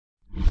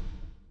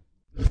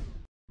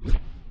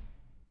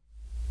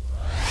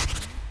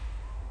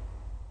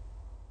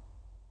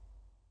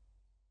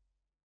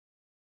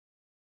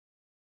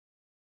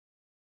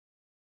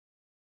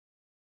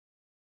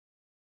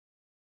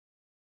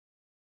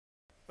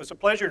It's a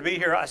pleasure to be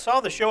here. I saw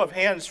the show of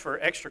hands for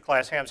extra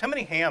class hams. How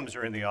many hams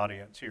are in the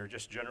audience here,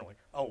 just generally?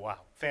 Oh, wow.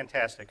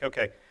 Fantastic.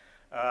 Okay.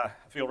 I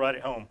feel right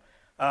at home.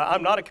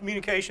 I'm not a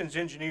communications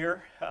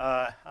engineer.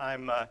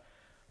 And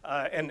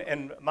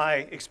my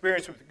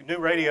experience with GNU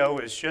Radio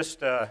is just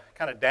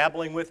kind of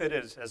dabbling with it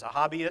as a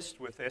hobbyist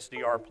with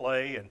SDR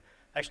Play, and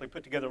actually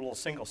put together a little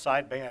single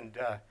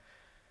sideband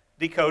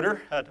decoder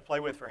to play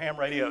with for ham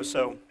radio.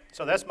 So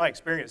that's my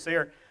experience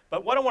there.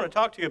 But what I want to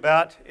talk to you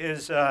about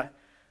is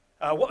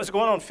what was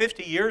going on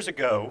 50 years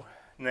ago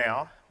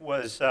now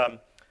was,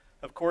 of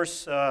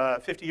course,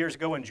 50 years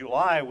ago in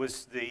July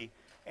was the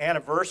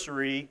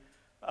anniversary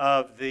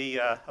of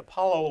the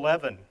Apollo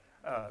 11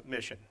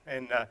 mission.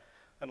 And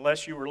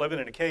unless you were living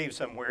in a cave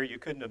somewhere, you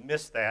couldn't have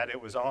missed that.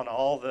 It was on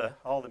all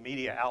the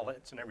media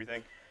outlets and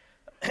everything.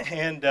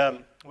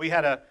 And we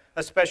had a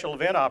special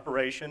event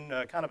operation,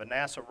 kind of a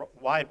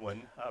NASA-wide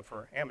one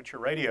for amateur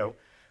radio.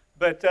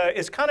 But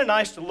it's kind of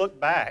nice to look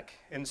back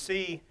and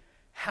see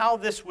how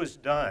this was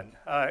done.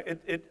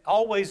 It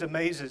always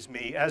amazes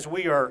me as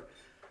we are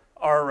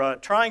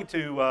trying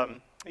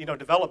to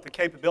develop the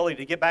capability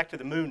to get back to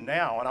the moon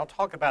now, and I'll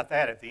talk about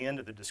that at the end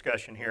of the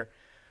discussion here.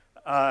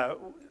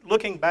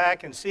 Looking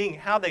back and seeing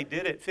how they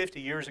did it 50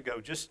 years ago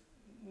just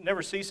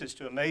never ceases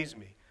to amaze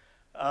me.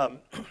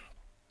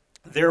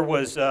 There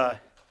was, the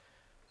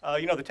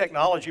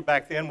technology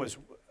back then was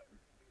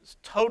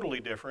totally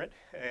different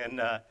and,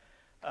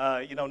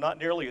 not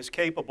nearly as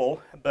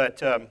capable,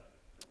 but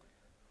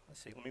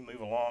let's see, let me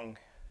move along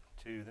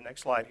to the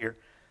next slide here.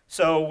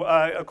 So,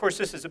 of course,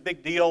 this is a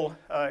big deal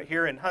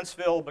here in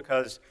Huntsville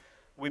because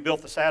we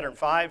built the Saturn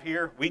V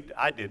here.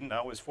 I didn't.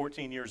 I was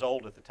 14 years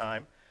old at the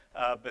time.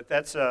 But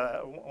that's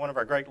one of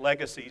our great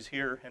legacies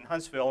here in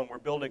Huntsville, and we're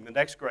building the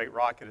next great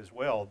rocket as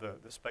well,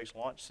 the Space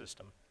Launch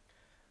System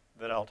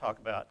that I'll talk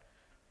about.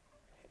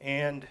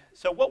 And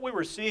so what we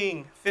were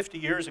seeing 50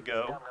 years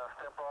ago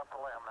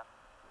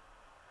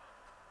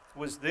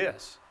was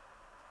this.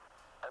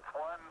 That's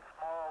one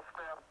small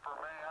step for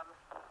man,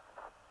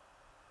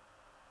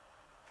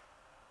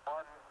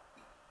 one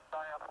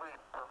giant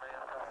leap for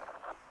mankind.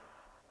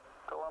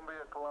 Columbia,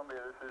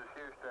 this is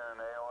Houston,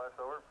 ALS,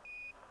 over.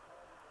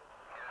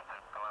 Houston,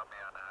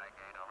 Columbia on the high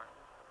gate, over.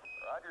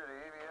 Roger, the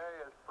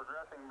EVA is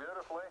progressing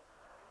beautifully.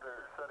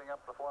 They're setting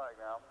up the flag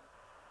now.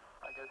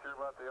 I guess you're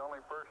about the only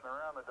person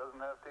around that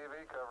doesn't have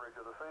TV coverage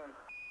of the scene.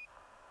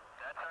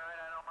 That's all right,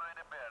 I don't mind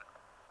a bit.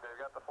 They've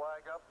got the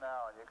flag up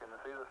now, and you can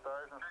see the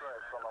stars and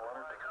stripes on the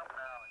lunar. Flag up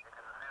now, and you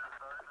can see the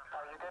stars and stripes.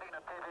 Are you getting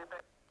a TV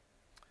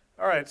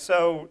picture? All right,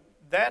 so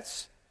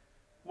that's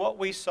what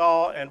we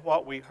saw and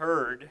what we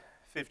heard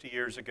 50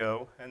 years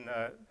ago, and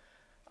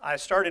I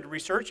started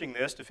researching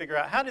this to figure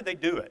out how did they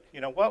do it.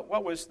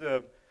 What was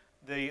the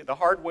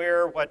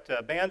hardware, what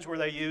bands were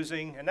they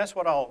using, and that's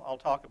what I'll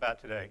talk about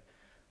today.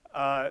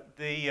 Kind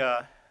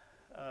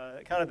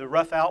of the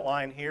rough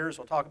outline here is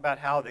we'll talk about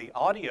how the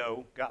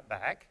audio got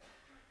back,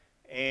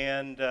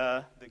 and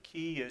the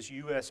key is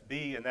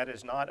USB, and that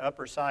is not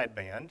upper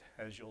sideband,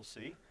 as you'll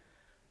see.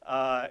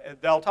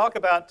 They'll talk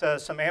about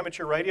some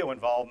amateur radio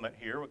involvement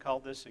here. We call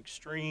this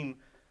extreme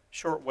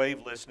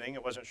shortwave listening.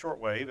 It wasn't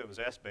shortwave, it was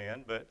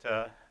S-band,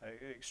 but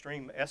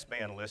extreme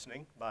S-band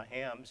listening by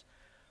hams.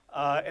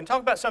 And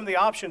talk about some of the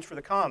options for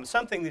the comms.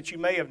 Something that you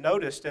may have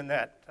noticed in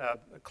that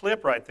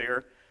clip right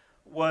there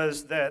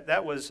was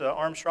that was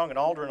Armstrong and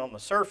Aldrin on the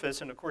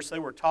surface, and of course they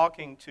were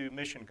talking to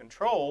Mission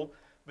Control,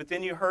 but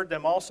then you heard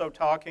them also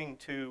talking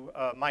to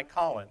Mike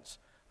Collins,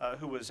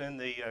 who was in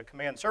the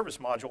Command Service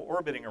Module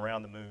orbiting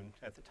around the moon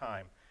at the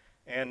time.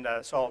 And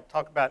so I'll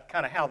talk about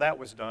kind of how that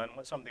was done,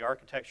 what some of the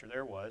architecture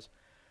there was.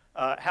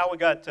 How we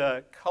got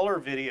color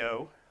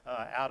video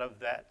out of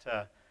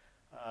that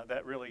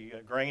really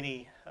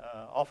grainy,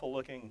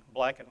 awful-looking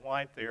black and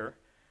white there.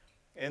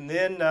 And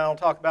then I'll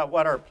talk about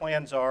what our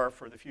plans are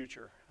for the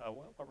future,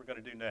 what we're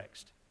going to do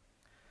next.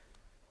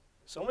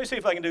 So let me see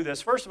if I can do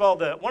this. First of all,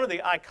 one of the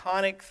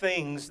iconic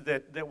things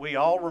that we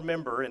all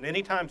remember, and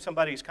anytime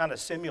somebody's kind of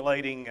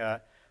simulating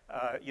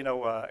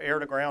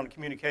air-to-ground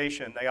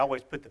communication, they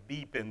always put the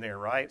beep in there,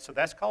 right? So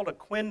that's called a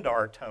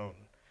Quindar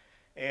tone.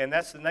 And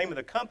that's the name of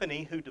the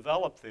company who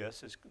developed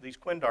these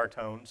Quindar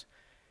tones.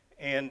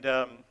 And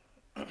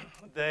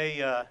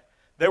they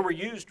were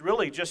used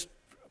really just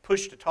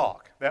push to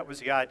talk. That was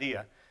the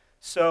idea.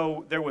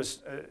 So there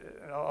was,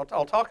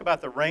 I'll talk about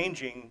the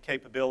ranging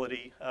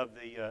capability of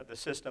the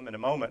system in a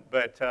moment,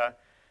 but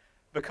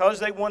because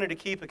they wanted to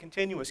keep a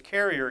continuous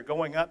carrier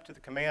going up to the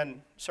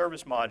Command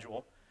Service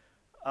Module,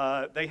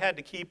 they had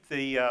to keep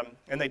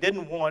and they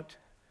didn't want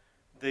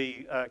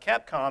the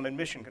Capcom and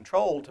Mission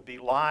Control to be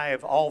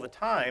live all the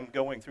time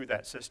going through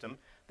that system.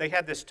 They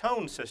had this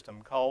tone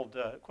system called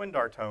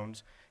Quindar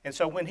tones, and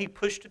so when he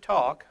pushed to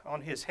talk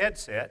on his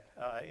headset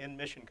in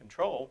Mission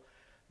Control,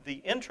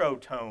 the intro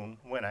tone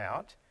went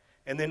out,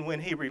 and then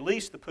when he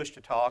released the push to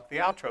talk, the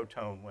outro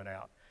tone went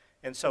out.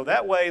 And so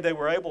that way they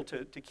were able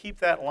to keep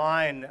that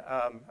line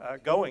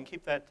going,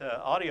 keep that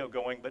audio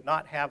going, but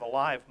not have a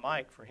live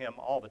mic for him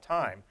all the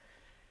time.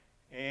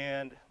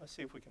 And let's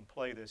see if we can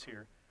play this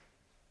here.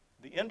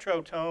 The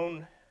intro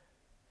tone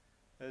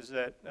is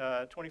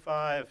at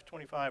 25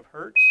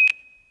 hertz.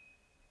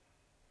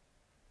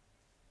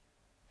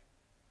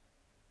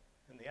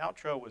 And the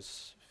outro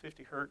was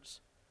 50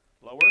 hertz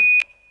lower.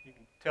 You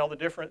can tell the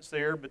difference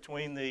there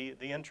between the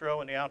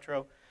intro and the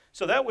outro.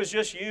 So that was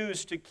just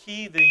used to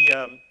key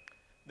the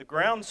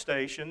ground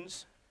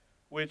stations,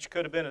 which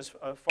could have been as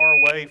far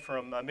away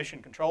from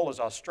mission control as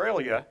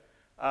Australia,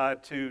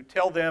 to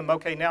tell them,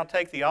 okay, now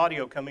take the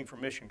audio coming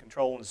from mission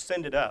control and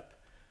send it up.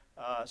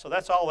 So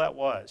that's all that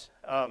was.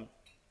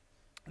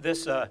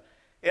 This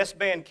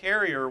S-band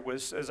carrier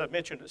was, as I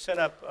mentioned, sent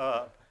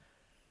up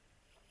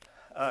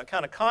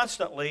kind of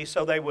constantly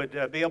so they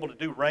would be able to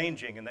do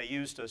ranging, and they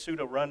used a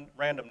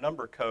pseudo-random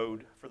number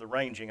code for the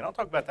ranging. And I'll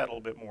talk about that a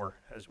little bit more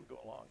as we go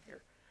along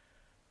here.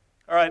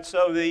 All right,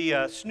 so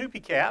the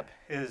Snoopy cap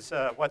is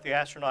what the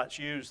astronauts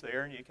use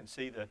there, and you can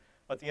see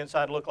what the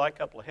inside looked like, a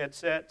couple of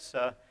headsets,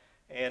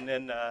 and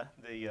then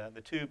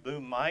the two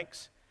boom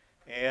mics.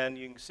 And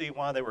you can see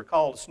why they were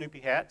called Snoopy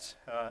hats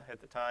at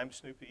the time.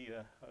 Snoopy,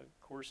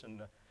 of course,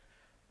 and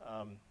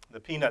the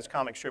Peanuts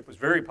comic strip was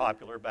very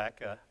popular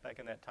back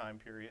in that time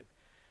period.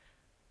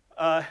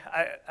 I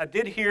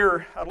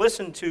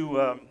listened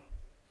to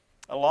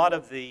a lot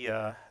of the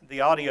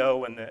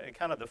audio and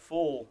kind of the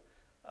full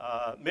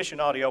mission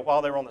audio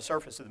while they were on the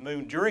surface of the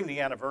moon during the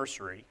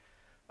anniversary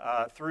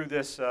through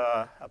this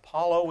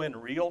Apollo in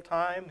real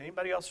time.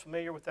 Anybody else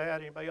familiar with that?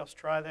 Anybody else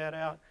try that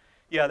out?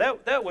 Yeah,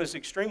 that was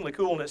extremely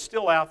cool, and it's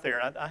still out there.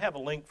 And I have a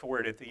link for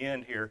it at the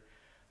end here.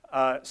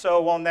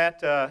 So on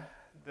that,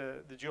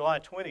 the July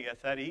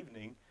 20th, that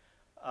evening,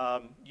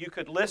 you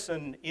could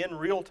listen in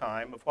real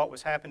time of what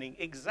was happening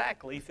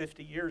exactly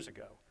 50 years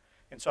ago.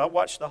 And so I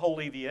watched the whole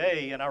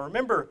EVA, and I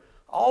remember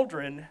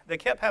Aldrin, they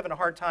kept having a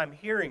hard time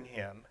hearing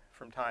him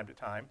from time to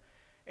time.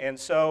 And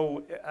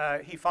so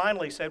he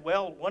finally said,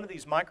 well, one of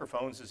these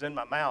microphones is in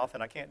my mouth,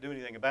 and I can't do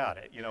anything about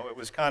it. You know, it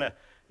was kind of,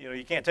 you know,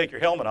 you can't take your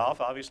helmet off,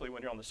 obviously,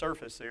 when you're on the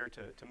surface there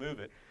to move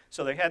it.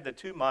 So they had the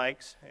two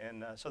mics,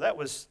 and so that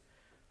was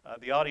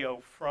the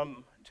audio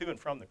to and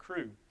from the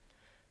crew.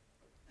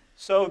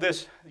 So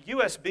this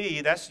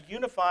USB, that's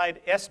Unified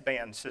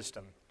S-band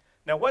system.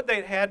 Now what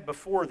they'd had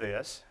before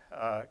this,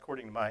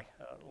 according to my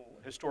little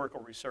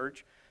historical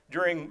research,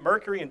 during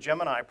Mercury and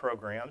Gemini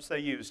programs, they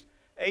used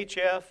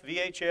HF,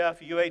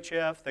 VHF,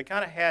 UHF. They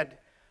kind of had,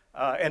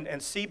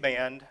 and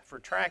C-band for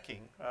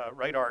tracking,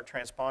 radar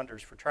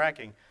transponders for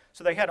tracking.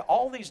 So they had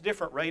all these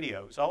different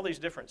radios, all these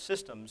different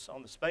systems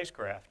on the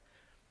spacecraft.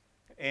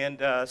 And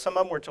some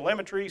of them were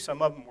telemetry,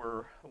 some of them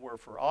were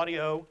for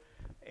audio.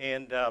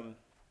 And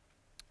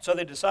so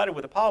they decided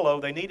with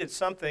Apollo they needed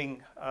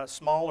something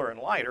smaller and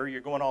lighter.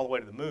 You're going all the way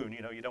to the moon.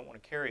 You know, you don't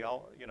want to carry a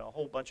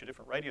whole bunch of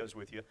different radios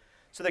with you.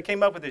 So they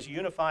came up with this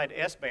unified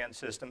S-band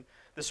system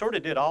that sort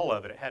of did all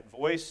of it. It had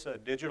voice,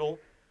 digital,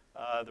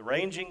 the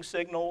ranging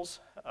signals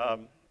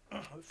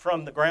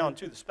from the ground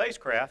to the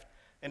spacecraft.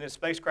 And in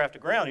spacecraft to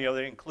ground, you know,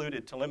 they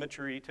included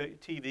telemetry,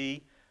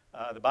 TV,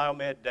 the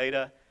biomed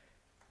data.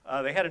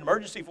 They had an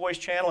emergency voice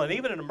channel and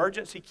even an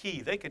emergency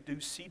key. They could do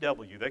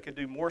CW. They could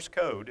do Morse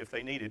code if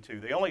they needed to.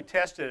 They only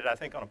tested it, I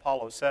think, on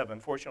Apollo 7.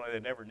 Fortunately,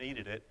 they never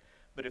needed it.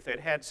 But if they'd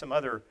had some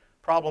other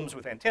problems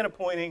with antenna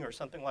pointing or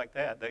something like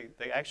that,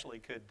 they actually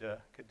could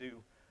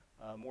do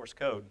Morse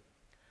code.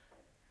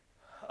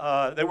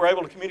 They were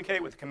able to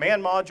communicate with the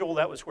command module.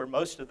 That was where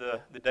most of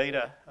the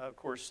data, of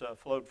course,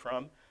 flowed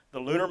from. The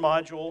lunar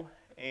module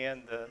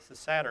and the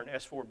Saturn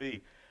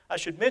S4B. I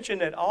should mention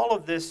that all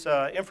of this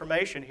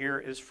information here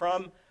is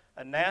from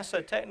a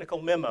NASA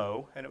technical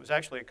memo, and it was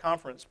actually a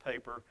conference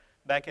paper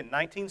back in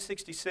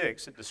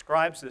 1966. It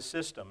describes this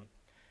system.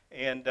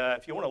 And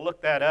if you want to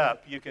look that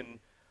up, you can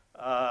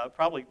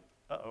probably,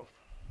 uh-oh,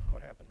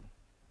 what happened?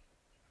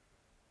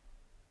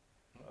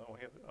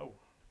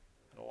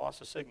 I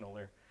lost a signal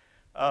there.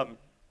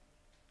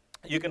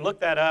 You can look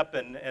that up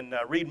and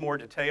read more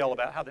detail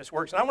about how this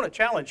works. And I want to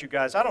challenge you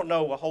guys. I don't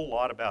know a whole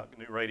lot about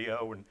new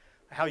radio and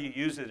how you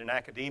use it in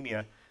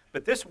academia,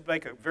 but this would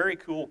make a very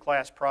cool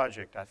class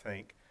project, I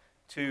think,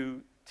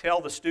 to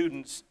tell the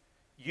students,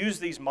 use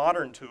these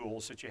modern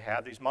tools that you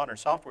have, these modern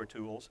software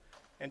tools,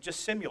 and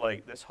just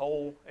simulate this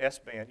whole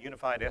S-band,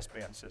 unified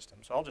S-band system.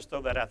 So I'll just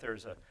throw that out there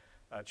as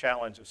a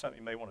challenge of something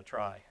you may want to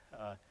try.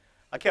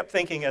 I kept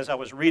thinking as I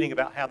was reading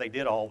about how they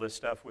did all this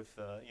stuff with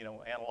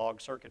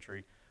analog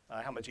circuitry,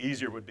 how much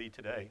easier it would be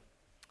today.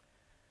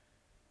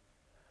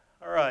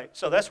 All right,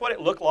 so that's what it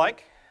looked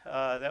like.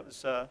 That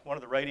was one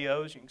of the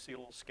radios. You can see a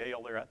little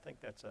scale there. I think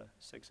that's a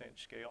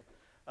 6-inch scale.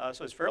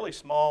 So it's fairly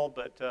small,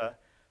 but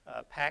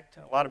packed,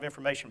 a lot of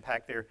information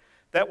packed there.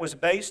 That was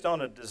based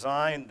on a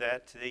design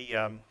that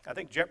I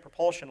think Jet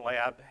Propulsion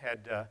Lab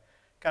had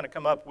kind of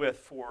come up with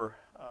for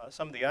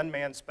some of the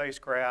unmanned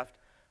spacecraft.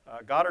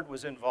 Goddard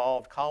was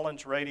involved,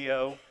 Collins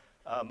Radio,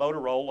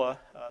 Motorola,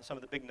 some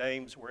of the big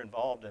names were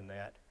involved in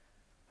that.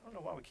 I don't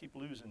know why we keep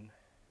losing.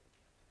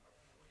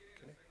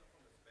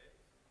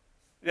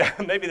 Yeah,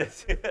 maybe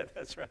that's it.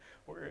 That's right.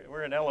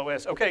 We're in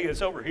LOS. Okay,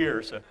 it's over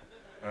here. So,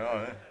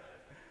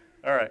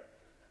 all right.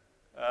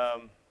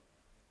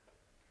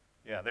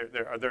 Yeah,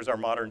 there's our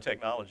modern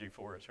technology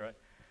for us, right?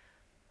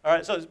 All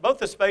right, so both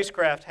the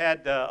spacecraft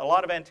had a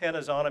lot of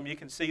antennas on them. You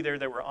can see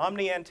there were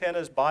Omni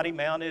antennas,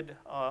 body-mounted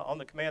on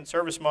the command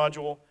service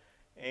module.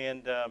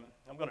 And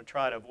I'm going to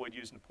try to avoid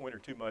using the pointer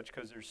too much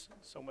because there's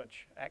so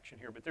much action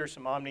here. But there's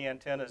some Omni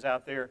antennas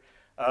out there.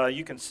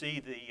 You can see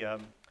the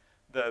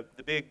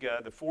big,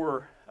 the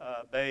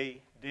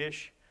 4-bay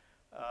dish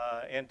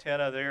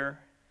antenna there.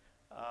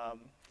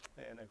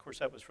 And of course,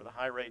 that was for the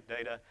high rate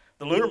data.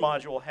 The lunar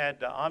module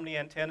had Omni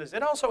antennas.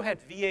 It also had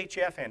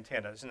VHF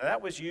antennas, and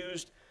that was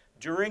used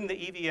during the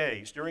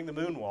EVAs, during the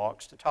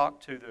moonwalks, to talk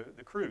to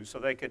the crew so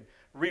they could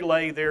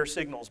relay their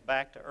signals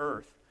back to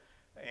Earth.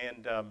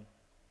 And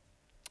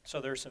so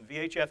there's some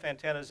VHF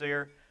antennas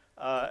there,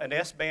 an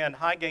S-band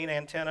high gain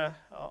antenna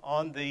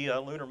on the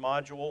lunar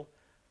module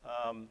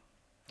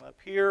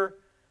up here,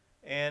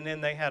 and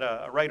then they had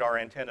a radar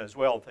antenna as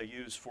well that they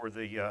used for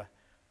the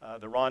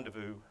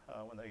rendezvous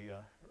when they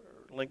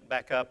linked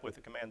back up with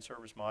the command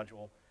service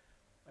module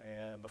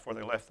and before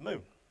they left the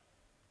moon.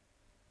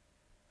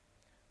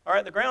 All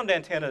right, the ground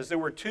antennas, there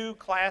were two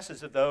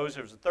classes of those.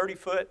 There was a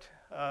 30-foot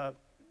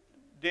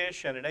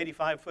dish and an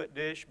 85-foot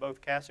dish,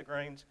 both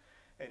Cassegrains.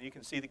 And you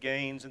can see the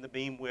gains and the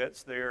beam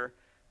widths there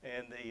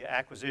and the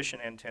acquisition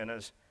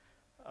antennas.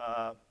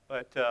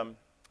 But I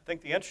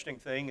think the interesting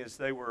thing is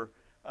they were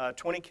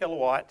 20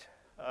 kilowatt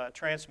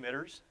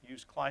transmitters,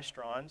 used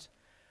klystrons.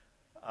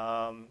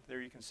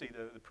 There you can see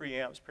the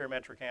preamps,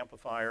 parametric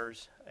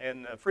amplifiers,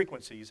 and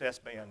frequencies,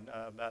 S-band,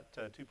 about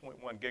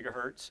 2.1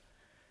 gigahertz.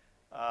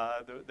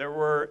 There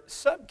were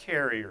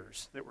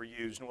subcarriers that were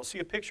used, and we'll see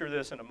a picture of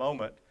this in a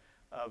moment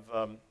of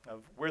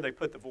where they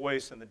put the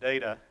voice and the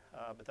data,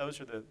 but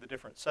those are the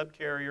different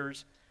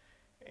subcarriers.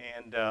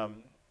 And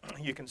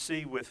you can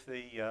see with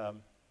this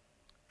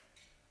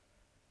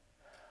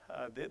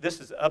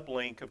is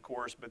uplink, of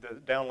course, but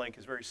the downlink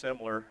is very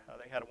similar.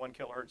 They had a 1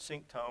 kilohertz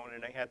sync tone,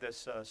 and they had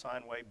this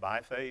sine wave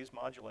biphase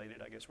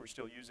modulated. I guess we're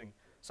still using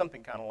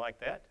something kind of like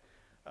that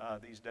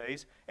these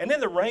days. And then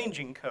the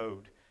ranging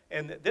code.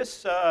 And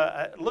this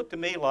looked to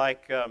me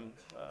like,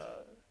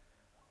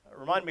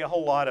 reminded me a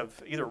whole lot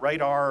of either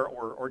radar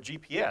or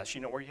GPS,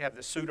 you know, where you have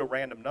this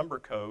pseudo-random number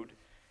code.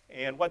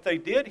 And what they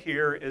did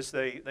here is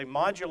they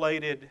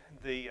modulated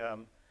the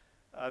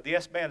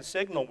S-band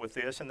signal with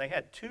this, and they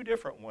had two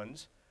different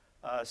ones.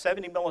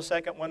 70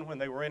 millisecond one when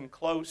they were in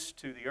close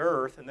to the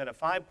Earth, and then a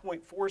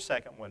 5.4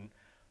 second one,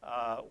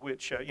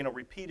 which you know,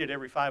 repeated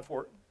every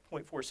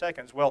 5.4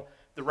 seconds. Well,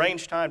 the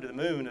range time to the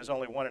moon is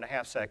only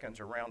 1.5 seconds,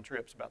 or round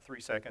trip's about 3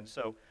 seconds.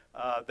 So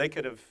they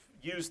could have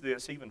used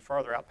this even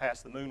farther out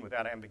past the moon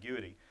without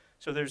ambiguity.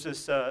 So there's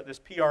this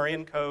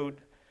PRN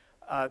code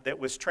that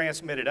was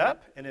transmitted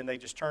up, and then they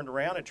just turned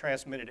around and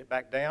transmitted it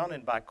back down.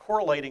 And by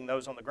correlating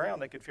those on the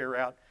ground, they could figure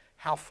out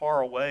how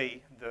far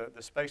away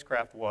the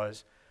spacecraft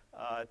was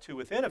to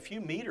within a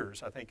few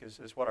meters, I think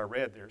is what I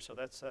read there. So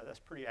that's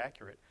pretty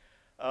accurate.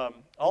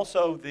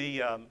 Also,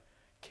 the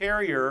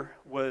carrier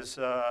was,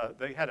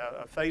 they had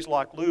a phase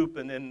lock loop,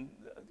 and then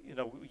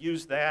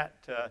used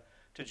that to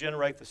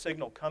generate the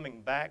signal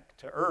coming back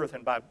to Earth.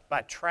 And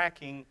by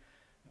tracking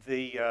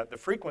the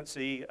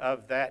frequency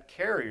of that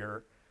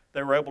carrier,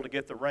 they were able to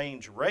get the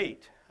range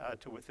rate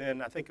to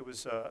within, I think it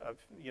was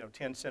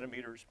 10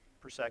 centimeters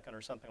per second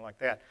or something like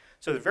that.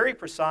 So the very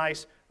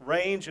precise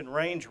range and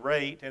range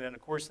rate, and then of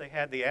course they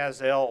had the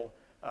ASL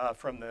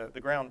from the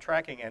ground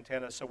tracking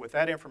antenna. So with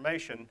that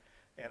information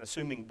and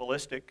assuming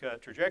ballistic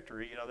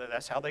trajectory,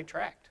 that's how they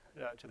tracked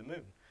to the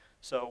moon.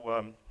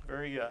 So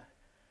very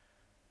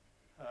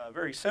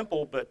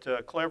simple but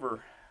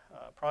clever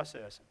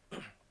process.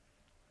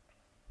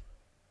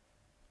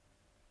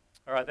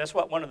 All right, that's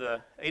what one of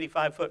the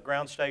 85-foot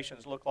ground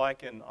stations looked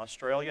like in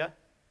Australia.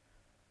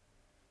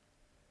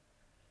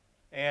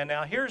 And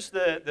now here's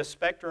the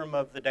spectrum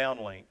of the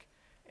downlink.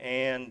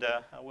 And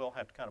I will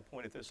have to kind of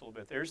point at this a little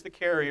bit. There's the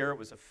carrier. It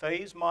was a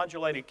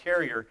phase-modulated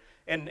carrier.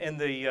 And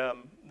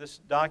this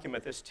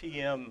document, this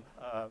TM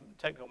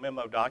technical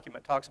memo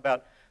document, talks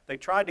about they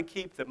tried to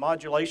keep the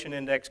modulation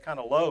index kind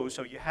of low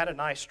so you had a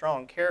nice,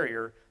 strong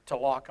carrier to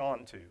lock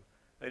onto.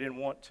 They didn't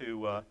want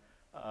to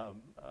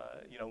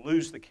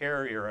lose the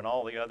carrier and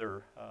all the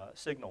other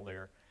signal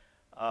there.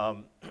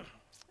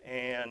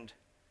 And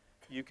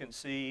you can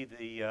see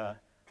the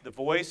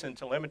voice and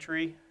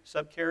telemetry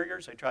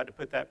subcarriers. They tried to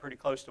put that pretty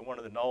close to one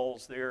of the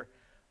nulls there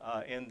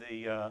in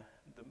the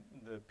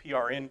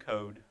PRN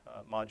code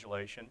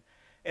modulation.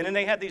 And then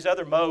they had these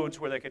other modes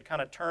where they could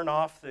kind of turn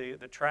off the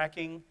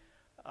tracking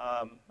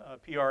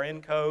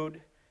PRN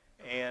code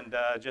and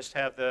just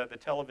have the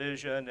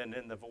television and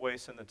then the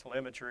voice and the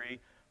telemetry,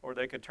 or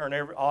they could turn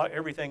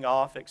everything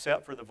off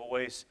except for the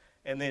voice.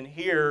 And then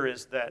here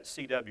is that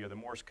CW, the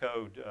Morse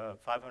code,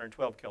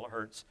 512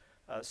 kilohertz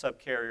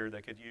subcarrier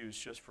they could use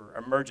just for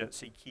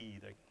emergency key,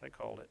 they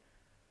called it.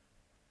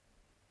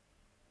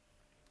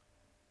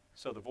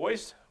 So the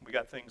voice, we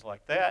got things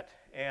like that.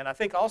 And I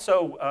think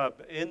also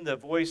in the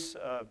voice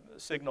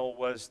signal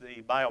was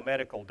the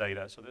biomedical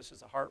data. So this is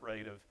the heart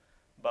rate of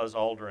Buzz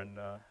Aldrin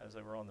as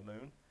they were on the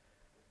moon.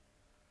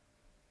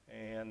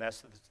 And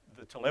that's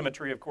the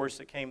telemetry, of course,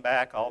 that came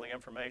back, all the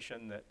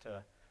information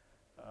that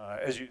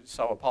As you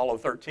saw Apollo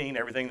 13,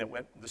 everything that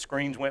the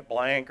screens went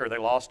blank or they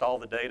lost all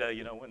the data,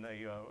 when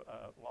they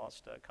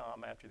lost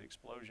comm after the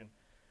explosion.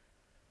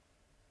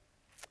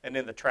 And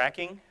then the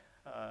tracking,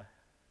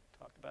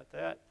 talked about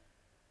that.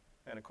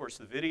 And of course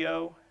the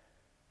video,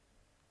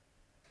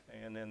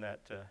 and then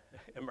that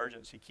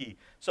emergency key.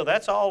 So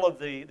that's all of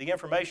the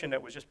information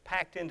that was just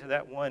packed into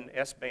that one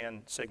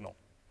S-band signal.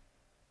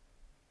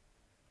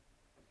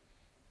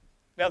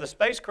 Now the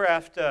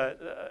spacecraft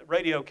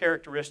radio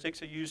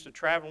characteristics, it used a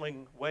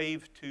traveling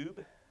wave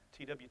tube,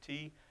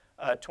 TWT.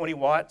 20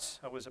 watts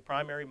was a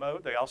primary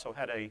mode. They also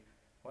had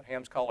what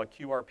hams call a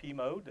QRP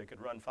mode. They could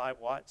run 5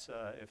 watts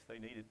if they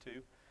needed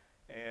to.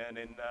 And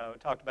then we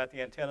talked about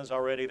the antennas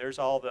already. There's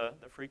all the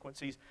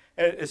frequencies.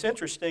 And it's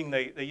interesting,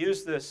 they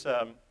use this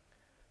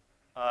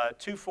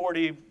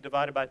 240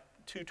 divided by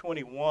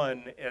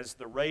 221 as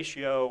the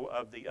ratio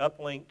of the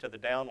uplink to the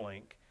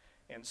downlink.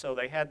 And so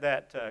they had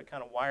that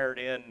kind of wired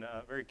in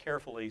very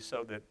carefully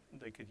so that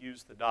they could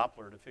use the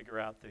Doppler to figure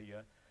out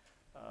the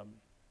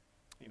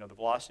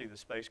velocity of the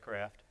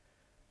spacecraft.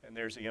 And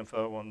there's the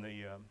info on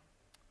the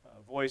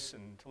voice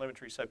and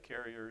telemetry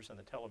subcarriers and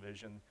the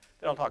television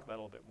that I'll talk about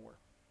a little bit more.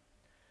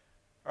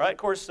 All right, of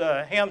course,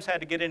 hams had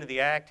to get into the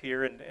act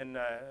here, and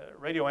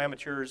radio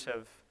amateurs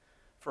have,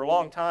 for a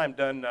long time,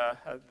 done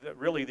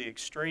really the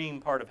extreme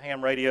part of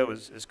ham radio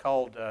is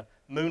called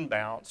moon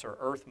bounce, or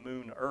Earth,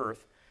 Moon,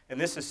 Earth. And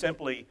this is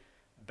simply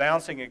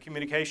bouncing a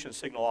communication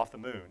signal off the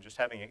moon, just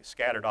having it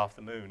scattered off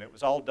the moon. It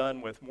was all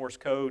done with Morse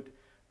code.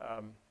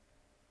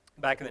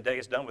 Back in the day,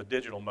 it's done with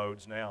digital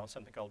modes now.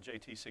 Something called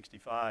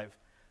JT65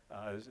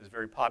 is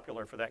very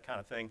popular for that kind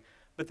of thing.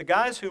 But the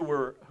guys who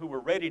were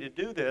ready to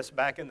do this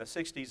back in the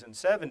 60s and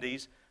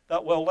 70s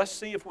thought, well, let's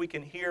see if we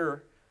can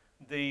hear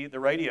the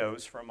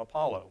radios from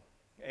Apollo.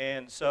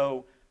 And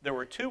so there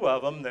were 2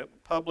 of them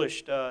that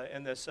published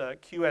in this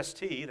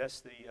QST,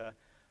 that's the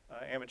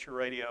Amateur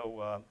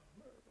Radio,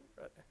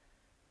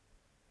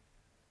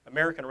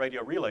 American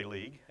Radio Relay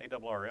League,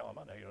 ARRL. I'm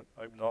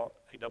not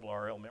an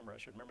ARRL member, I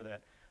should remember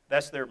that.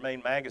 That's their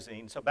main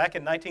magazine. So back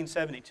in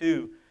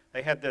 1972,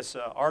 they had this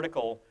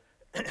article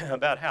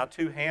about how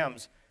 2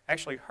 hams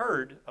actually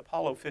heard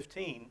Apollo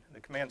 15, the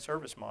command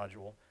service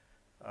module.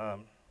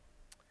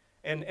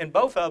 And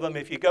both of them,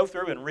 if you go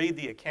through and read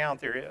the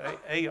account there,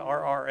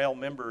 ARRL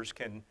members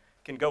can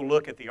go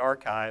look at the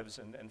archives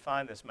and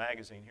find this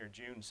magazine here,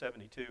 June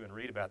 72, and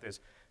read about this.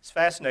 It's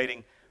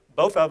fascinating.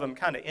 Both of them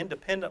kind of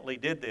independently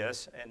did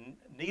this, and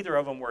neither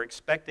of them were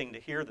expecting to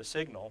hear the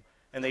signal,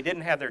 and they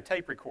didn't have their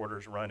tape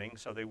recorders running,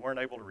 so they weren't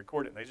able to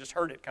record it. They just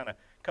heard it kind of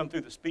come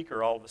through the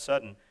speaker all of a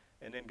sudden,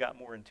 and then got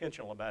more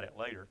intentional about it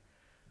later.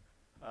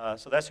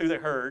 So that's who they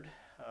heard.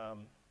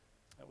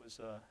 That was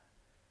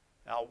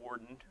Al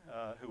Warden,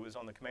 who was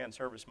on the command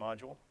service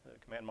module, the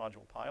command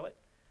module pilot.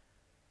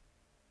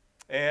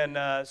 And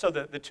so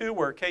the 2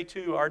 were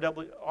K2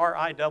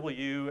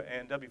 RIW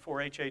and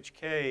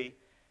W4HHK,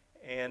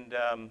 and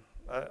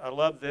I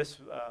love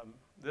this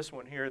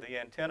one here. The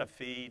antenna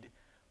feed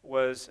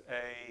was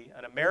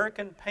an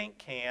American paint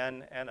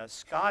can and a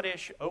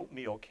Scottish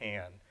oatmeal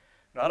can.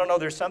 Now, I don't know,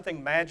 there's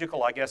something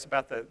magical, I guess,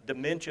 about the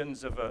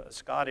dimensions of a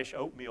Scottish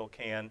oatmeal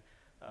can.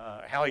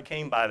 How he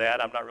came by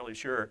that, I'm not really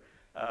sure,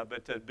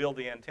 but to build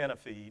the antenna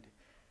feed.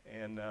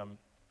 And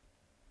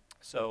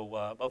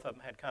so both of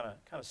them had kind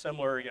of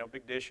similar,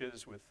 big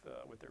dishes with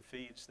their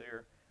feeds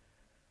there.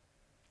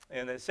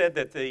 And they said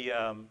that the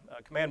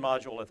command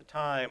module at the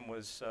time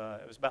was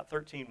about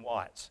 13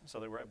 watts, so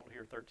they were able to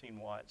hear 13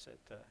 watts at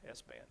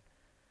S-band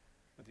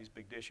with these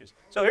big dishes.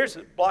 So here's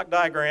a block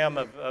diagram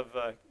of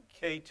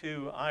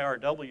K2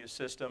 IRW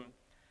system,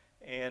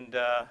 and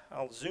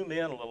I'll zoom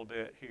in a little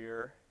bit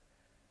here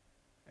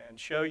and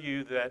show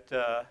you that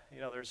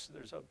there's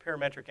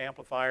parametric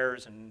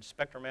amplifiers and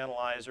spectrum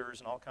analyzers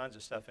and all kinds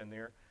of stuff in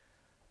there.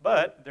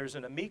 But there's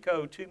an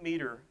Amico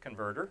 2-meter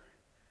converter,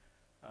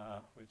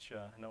 which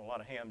I know a lot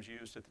of hams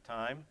used at the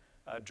time,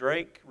 a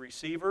Drake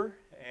receiver,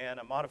 and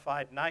a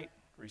modified Knight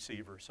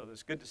receiver. So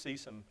it's good to see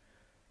some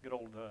good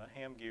old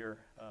ham gear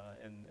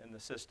in the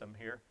system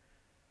here.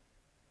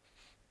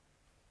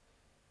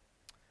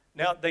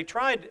 Now, they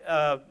tried,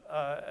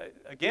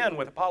 again,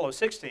 with Apollo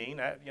 16,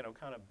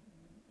 kind of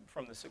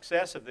from the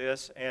success of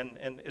this, and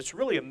it's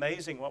really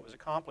amazing what was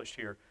accomplished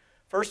here.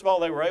 First of all,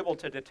 they were able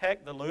to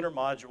detect the lunar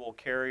module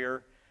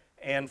carrier,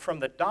 and from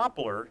the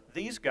Doppler,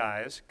 these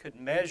guys could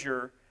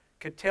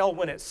tell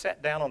when it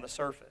set down on the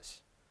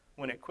surface,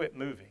 when it quit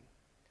moving.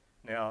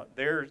 Now,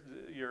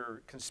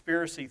 your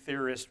conspiracy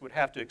theorist would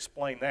have to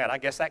explain that. I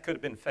guess that could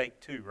have been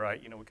fake too,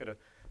 right? We could have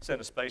sent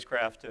a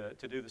spacecraft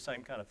to do the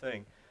same kind of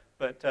thing.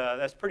 But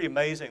that's pretty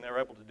amazing they were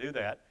able to do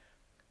that.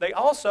 They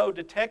also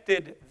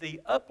detected the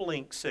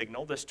uplink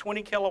signal, this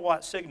 20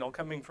 kilowatt signal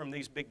coming from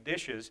these big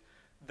dishes.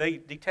 They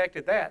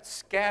detected that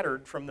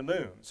scattered from the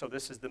moon. So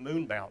this is the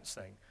moon bounce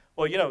thing.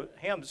 Well,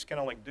 hams can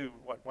only do,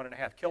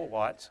 1.5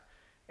 kilowatts.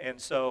 And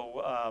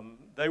so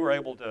they were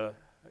able to,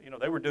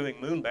 they were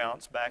doing moon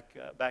bounce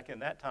back in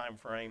that time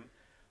frame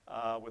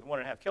with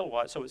 1.5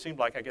 kilowatts. So it seemed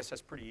like, I guess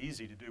that's pretty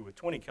easy to do with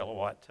 20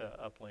 kilowatt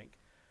uplink.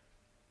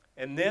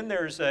 And then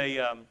there's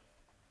a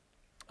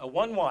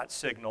 1 watt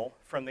signal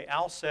from the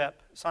ALSEP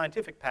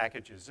scientific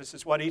packages. This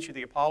is what each of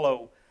the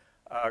Apollo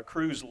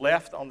crews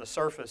left on the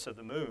surface of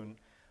the moon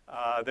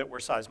that were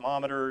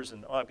seismometers,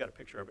 and I've got a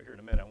picture of it here in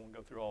a minute. I won't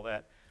go through all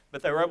that.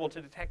 But they were able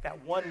to detect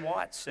that 1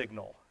 watt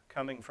signal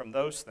coming from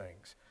those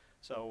things.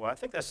 So I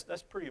think that's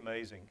pretty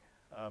amazing.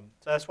 So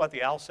that's what the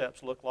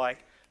ALSEPs look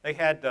like. They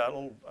had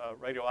little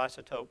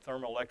radioisotope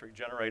thermoelectric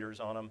generators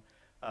on them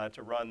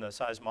to run the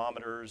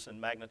seismometers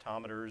and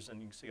magnetometers,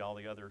 and you can see all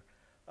the other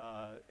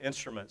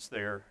instruments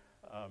there.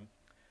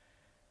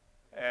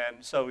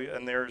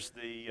 And there's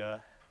the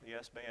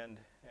S-band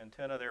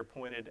antenna there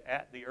pointed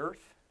at the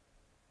Earth,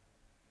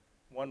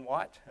 1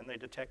 watt, and they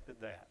detected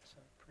that. So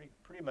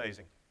pretty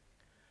amazing.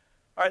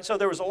 All right, so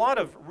there was a lot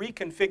of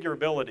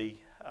reconfigurability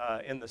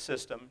in the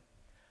system,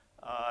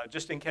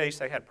 just in case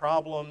they had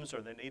problems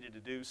or they needed to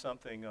do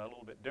something a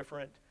little bit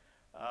different.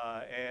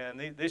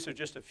 And these are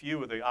just a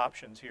few of the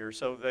options here.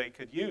 So they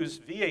could use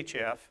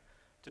VHF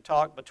to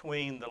talk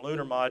between the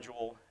lunar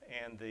module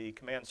and the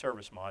command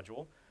service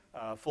module,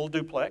 full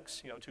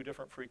duplex, 2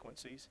 different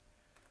frequencies.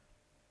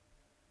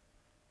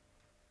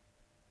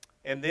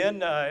 And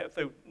then if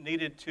they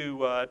needed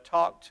to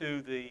talk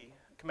to the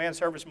command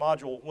service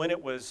module when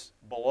it was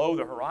below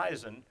the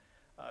horizon,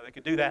 they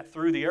could do that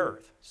through the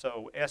Earth.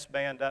 So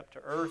S-band up to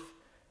Earth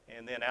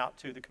and then out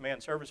to the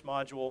command service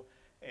module.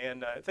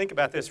 And think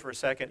about this for a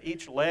second.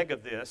 Each leg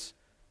of this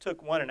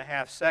took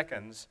 1.5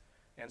 seconds,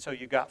 and so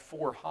you got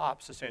 4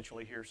 hops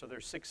essentially here. So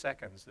there's 6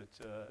 seconds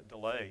that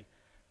delay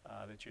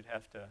that you'd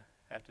have to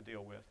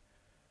deal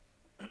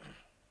with.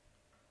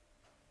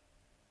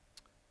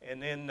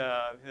 And then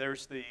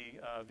there's the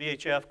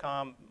VHF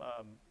comm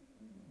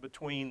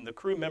between the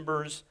crew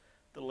members,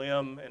 the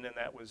LIM, and then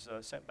that was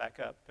sent back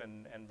up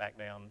and back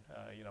down,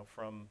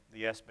 from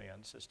the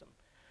S-band system.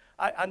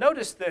 I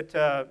noticed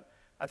that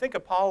I think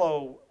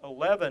Apollo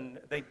 11,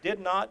 they did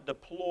not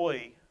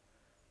deploy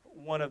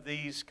one of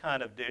these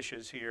kind of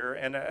dishes here,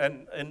 and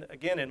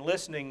again, in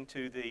listening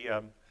to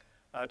the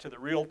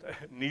real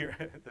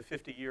the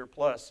 50-year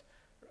plus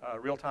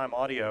real-time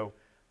audio,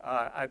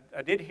 I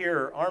did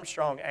hear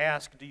Armstrong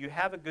ask, "Do you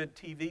have a good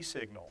TV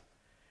signal?"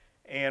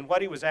 And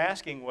what he was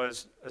asking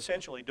was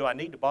essentially, do I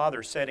need to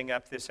bother setting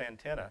up this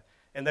antenna?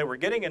 And they were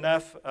getting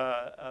enough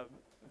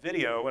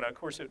video, and of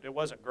course it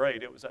wasn't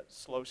great. It was that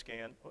slow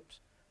scan.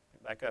 Whoops,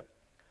 back up.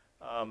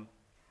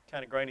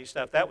 Kind of grainy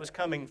stuff. That was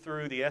coming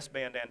through the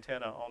S-band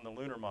antenna on the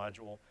lunar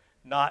module,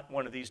 not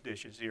one of these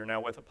dishes here.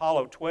 Now with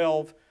Apollo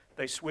 12,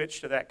 they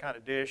switched to that kind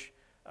of dish.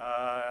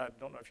 I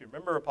don't know if you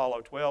remember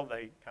Apollo 12.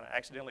 They kind of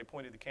accidentally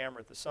pointed the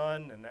camera at the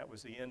sun, and that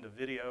was the end of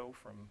video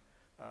from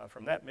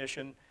that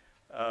mission.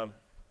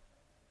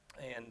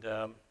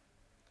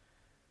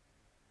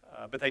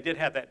 But they did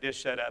have that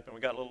dish set up, and we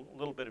got a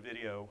little bit of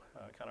video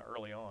kind of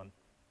early on.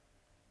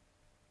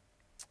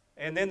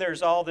 And then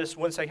there's all this,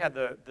 once they had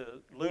the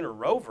lunar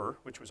rover,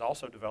 which was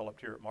also developed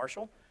here at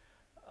Marshall,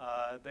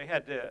 they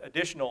had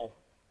additional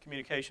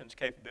communications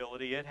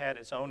capability. It had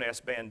its own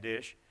S-band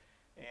dish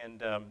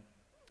and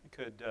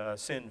could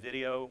send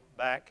video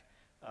back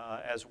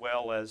as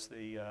well as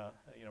the,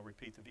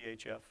 repeat the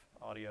VHF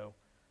audio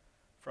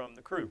from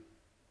the crew.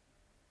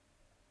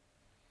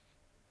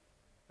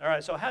 All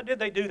right, so how did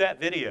they do that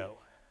video?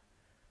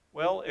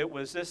 Well, it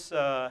was this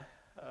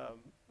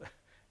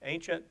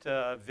ancient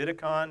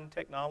Vidicon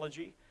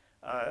technology.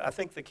 I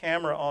think the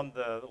camera on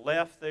the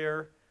left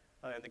there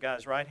in the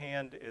guy's right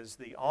hand is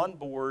the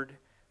onboard,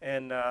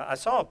 and I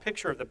saw a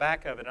picture of the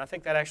back of it, and I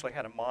think that actually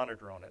had a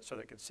monitor on it so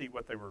they could see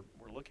what they were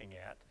looking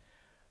at.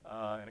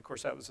 And of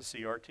course that was a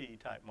CRT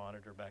type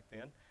monitor back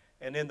then.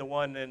 And then the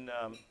one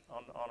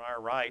on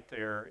our right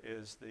there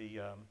is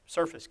the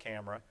surface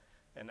camera,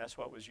 and that's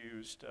what was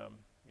used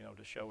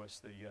to show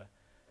us the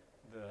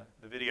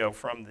video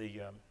from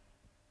the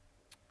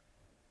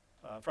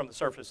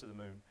surface of the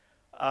moon.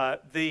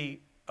 The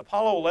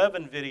Apollo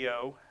 11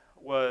 video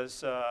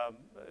was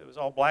it was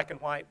all black and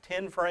white,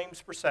 10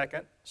 frames per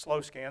second, slow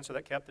scan, so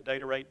that kept the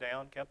data rate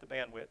down, kept the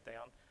bandwidth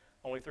down,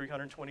 only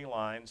 320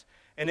 lines.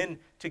 And then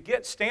to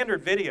get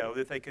standard video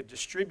that they could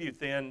distribute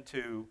then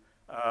to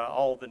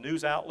all the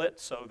news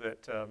outlets so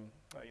that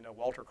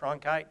Walter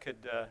Cronkite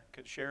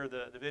could share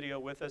the video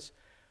with us,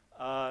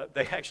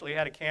 they actually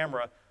had a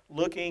camera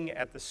looking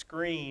at the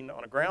screen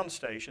on a ground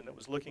station that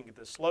was looking at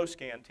the slow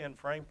scan 10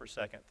 frame per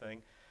second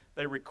thing.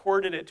 They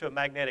recorded it to a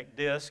magnetic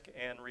disc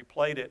and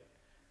replayed it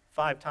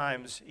 5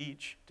 times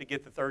each to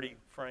get the 30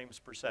 frames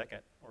per second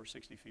or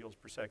 60 fields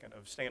per second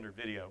of standard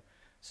video.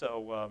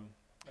 So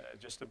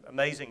just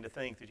amazing to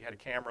think that you had a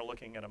camera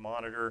looking at a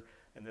monitor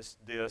and this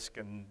disc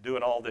and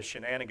doing all this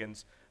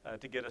shenanigans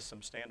to get us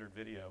some standard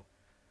video.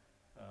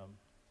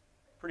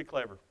 Pretty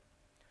clever.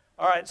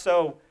 All right,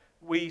 so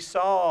we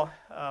saw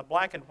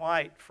black and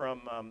white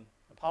from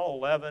Apollo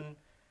 11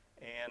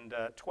 and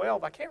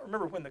 12. I can't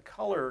remember when the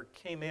color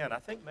came in. I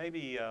think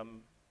maybe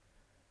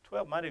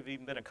 12 might have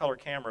even been a color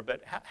camera,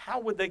 but how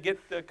would they get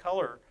the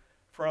color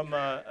from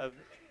a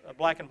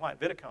black and white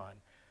Vidicon?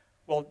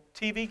 Well,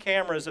 TV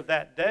cameras of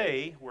that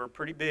day were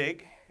pretty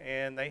big,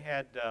 and they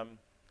had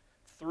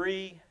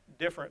 3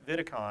 different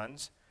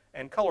Vidicons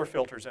and color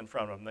filters in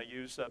front of them. They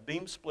use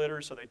beam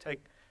splitters, so they take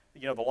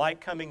the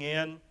light coming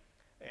in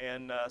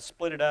and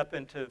split it up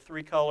into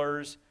 3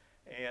 colors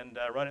and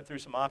run it through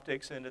some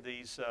optics into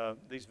these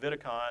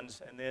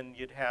Vidicons, and then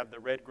you'd have the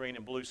red, green,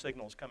 and blue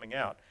signals coming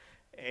out.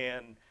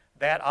 And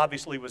that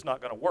obviously was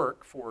not going to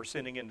work for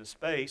sending into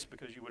space,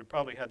 because you would have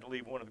probably had to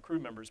leave one of the crew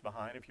members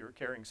behind if you were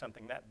carrying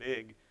something that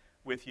big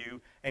with you.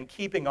 And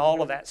keeping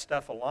all of that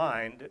stuff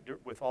aligned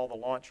with all the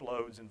launch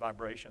loads and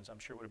vibrations, I'm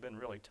sure would have been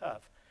really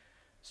tough.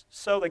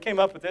 So they came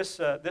up with this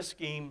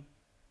scheme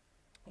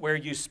where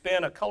you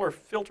spin a color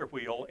filter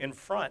wheel in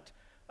front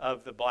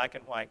of the black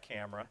and white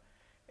camera.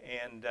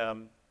 And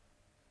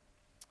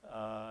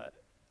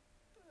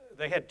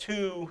they had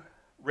 2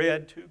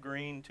 red, 2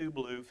 green, 2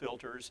 blue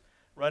filters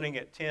running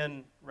at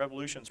 10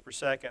 revolutions per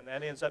second.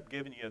 That ends up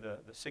giving you the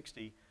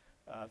 60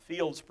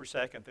 fields per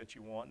second that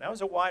you want. That was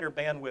a wider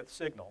bandwidth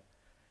signal.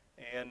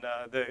 And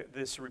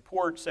this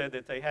report said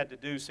that they had to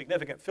do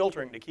significant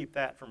filtering to keep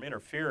that from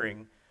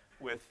interfering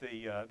with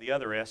the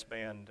other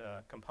S-band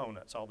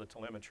components, all the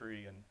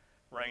telemetry and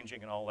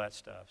ranging and all that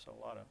stuff. So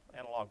a lot of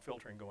analog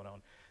filtering going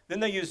on. Then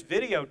they used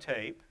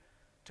videotape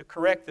to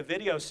correct the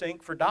video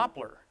sync for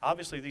Doppler.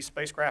 Obviously, these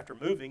spacecraft are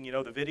moving.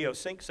 The video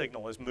sync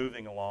signal is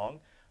moving along.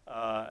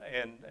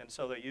 And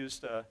so they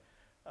used a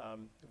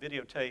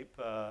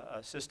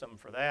videotape system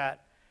for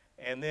that.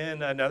 And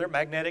then another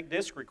magnetic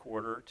disc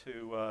recorder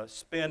to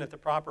spin at the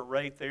proper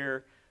rate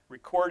there,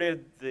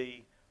 recorded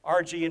the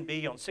R, G, and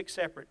B on 6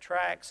 separate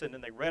tracks, and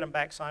then they read them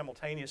back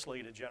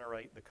simultaneously to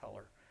generate the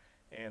color.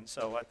 And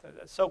so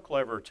that's so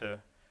clever to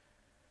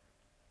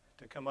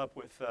come up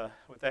with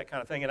that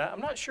kind of thing. And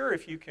I'm not sure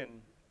if you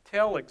can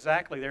tell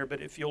exactly there,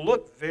 but if you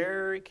look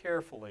very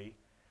carefully,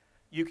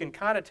 you can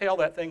kind of tell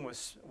that thing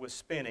was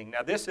spinning.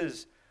 Now, this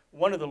is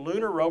one of the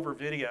lunar rover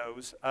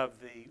videos of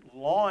the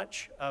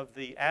launch of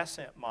the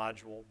ascent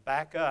module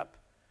back up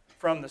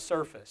from the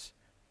surface.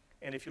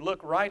 And if you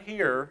look right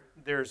here,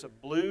 there's a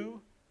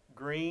blue,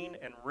 green,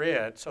 and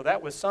red. So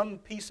that was some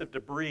piece of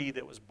debris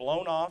that was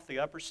blown off the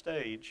upper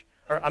stage,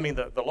 or I mean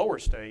the lower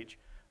stage,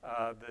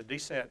 the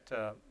descent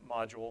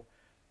module,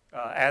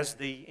 as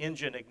the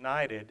engine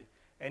ignited.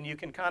 And you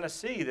can kind of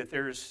see that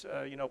there's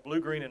blue,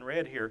 green, and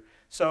red here.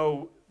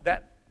 So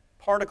that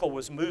particle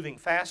was moving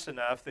fast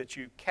enough that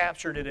you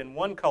captured it in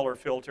one color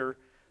filter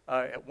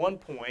at one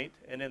point,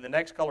 and then the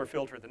next color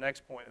filter at the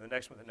next point, and the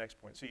next one at the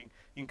next point. So you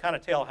can kind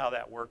of tell how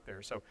that worked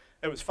there. So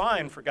it was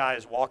fine for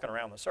guys walking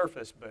around the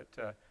surface,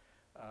 but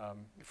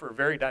for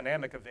very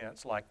dynamic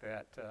events like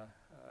that,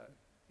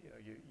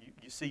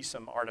 you see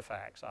some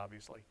artifacts,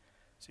 obviously.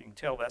 So you can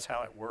tell that's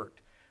how it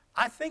worked.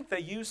 I think they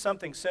used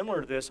something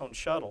similar to this on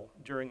shuttle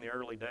during the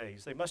early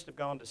days. They must have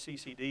gone to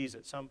CCDs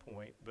at some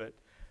point, but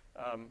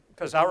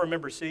because I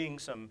remember seeing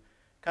some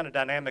kind of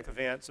dynamic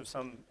events of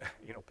some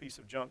piece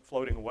of junk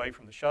floating away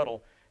from the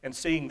shuttle and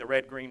seeing the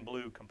red, green,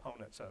 blue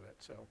components of it.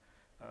 So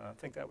I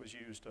think that was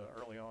used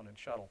early on in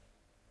shuttle.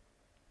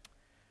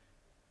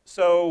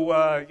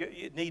 So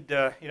you need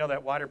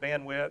that wider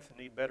bandwidth,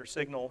 need better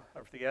signal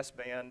for the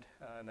S-band,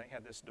 and they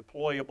had this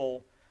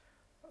deployable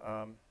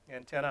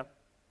antenna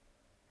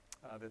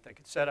that they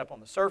could set up on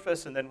the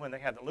surface. And then when they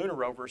had the lunar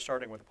rover,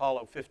 starting with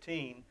Apollo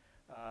 15,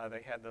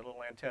 they had the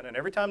little antenna. And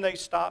every time they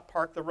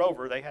parked the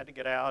rover, they had to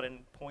get out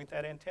and point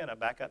that antenna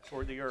back up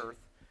toward the Earth.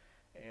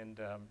 And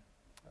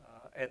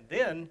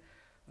then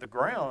the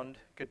ground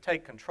could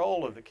take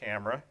control of the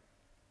camera.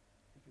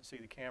 You can see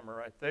the camera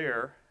right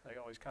there. They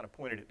always kind of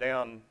pointed it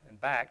down and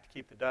back to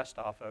keep the dust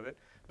off of it.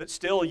 But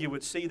still, you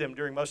would see them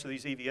during most of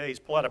these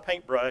EVAs pull out a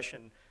paintbrush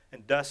and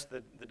dust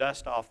the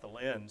dust off the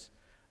lens.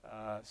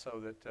 So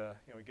that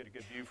we get a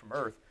good view from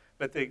Earth.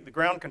 But the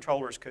ground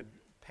controllers could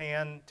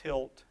pan,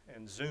 tilt,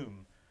 and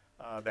zoom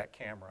that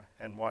camera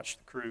and watch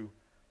the crew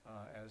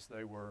as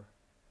they were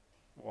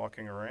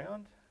walking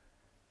around.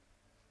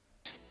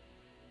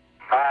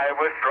 I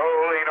was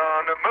strolling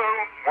on the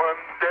moon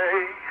one day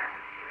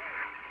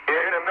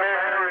in a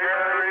merry,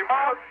 merry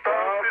month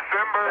of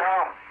December.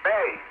 Now,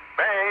 May,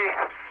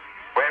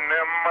 when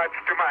much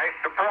to my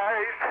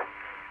surprise,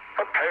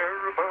 a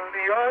pair of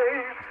bunny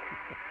eyes.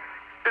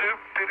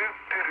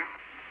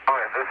 Oh,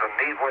 is this a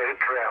neat way to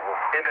travel?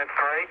 Isn't it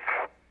great?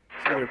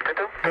 So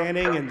they're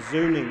panning and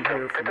zooming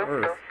here from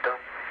Earth.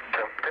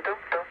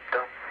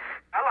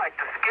 I like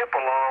to skip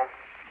along,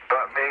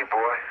 but me,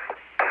 boy,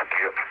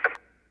 skip.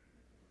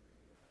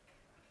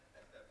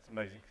 It's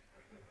amazing.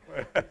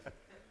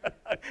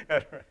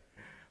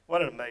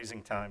 What an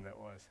amazing time that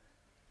was.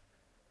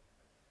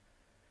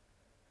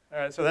 All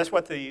right, so that's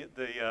what the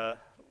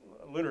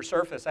lunar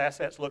surface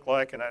assets look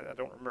like, and I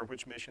don't remember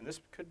which mission.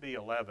 This could be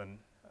 11.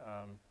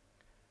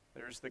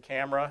 There's the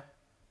camera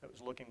that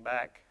was looking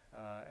back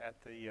at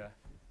the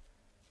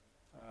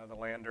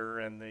lander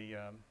and the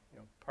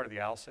part of the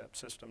ALSEP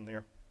system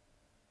there.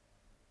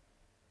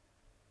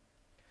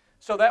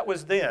 So that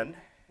was then,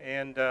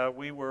 and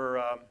we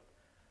were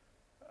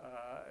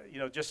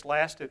just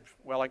lasted,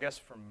 well, I guess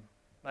from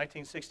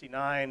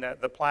 1969.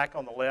 The plaque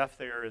on the left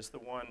there is the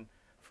one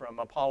from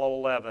Apollo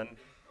 11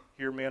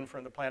 Here men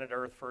from the planet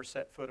Earth first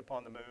set foot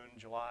upon the moon,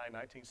 July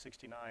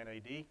 1969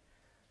 AD.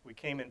 We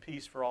came in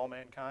peace for all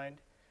mankind.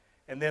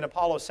 And then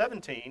Apollo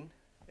 17,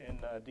 in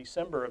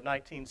December of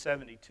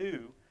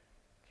 1972,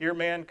 here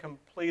man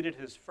completed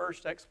his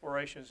first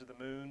explorations of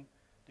the moon,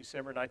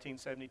 December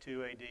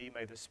 1972 AD.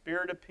 May the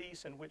spirit of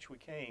peace in which we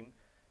came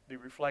be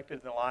reflected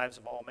in the lives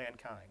of all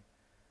mankind.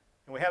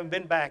 And we haven't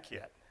been back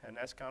yet, and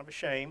that's kind of a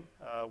shame.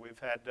 We've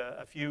had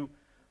a few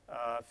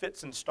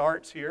fits and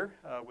starts here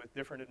with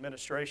different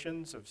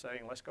administrations of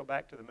saying, let's go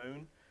back to the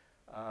moon.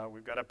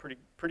 We've got a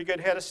pretty good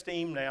head of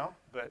steam now,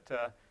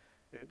 but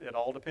it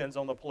all depends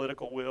on the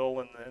political will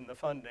and the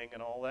funding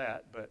and all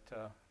that. But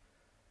I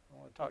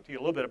want to talk to you a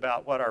little bit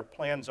about what our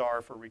plans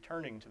are for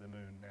returning to the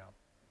moon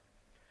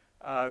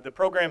now. The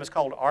program is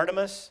called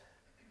Artemis,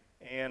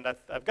 and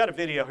I've got a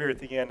video here at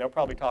the end. They'll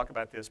probably talk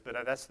about this, but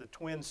that's the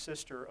twin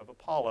sister of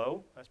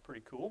Apollo. That's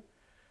pretty cool.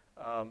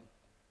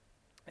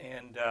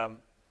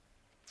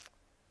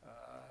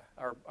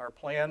 Our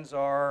plans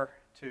are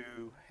to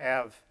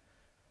have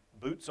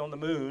boots on the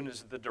moon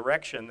is the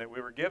direction that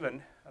we were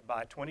given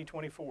by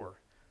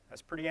 2024.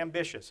 That's pretty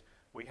ambitious.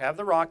 We have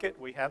the rocket,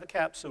 we have the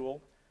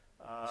capsule.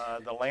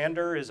 The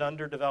lander is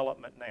under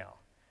development now.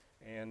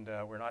 And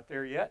we're not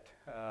there yet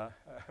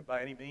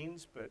by any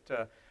means,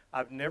 but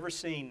I've never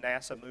seen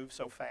NASA move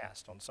so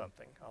fast on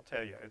something. I'll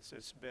tell you,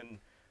 it's been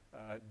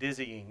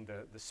dizzying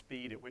the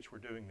speed at which we're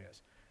doing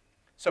this.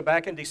 So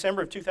back in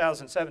December of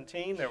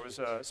 2017, there was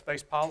a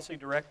space policy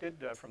directive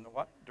from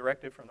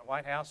the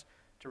White House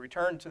to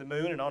return to the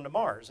moon and onto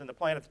Mars. And the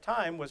plan at the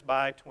time was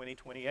by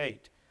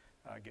 2028,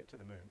 get to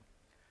the moon.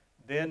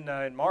 Then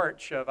in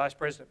March, Vice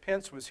President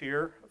Pence was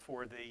here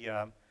for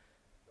the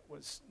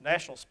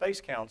National Space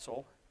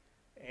Council,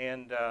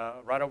 and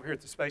right over here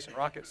at the Space and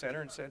Rocket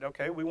Center, and said,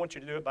 okay, we want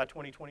you to do it by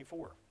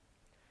 2024.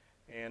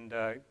 And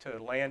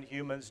to land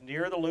humans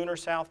near the lunar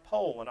South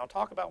Pole. And I'll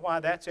talk about why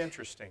that's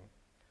interesting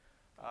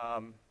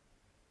in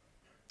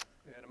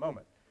a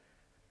moment.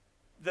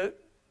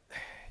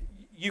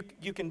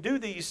 You can do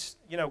these,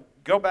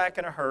 go back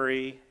in a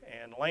hurry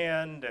and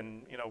land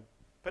and,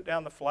 put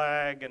down the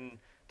flag and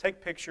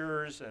take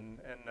pictures and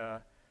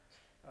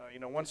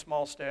one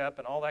small step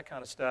and all that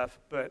kind of stuff.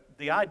 But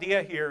the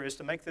idea here is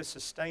to make this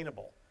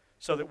sustainable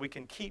so that we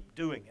can keep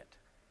doing it,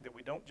 that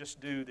we don't just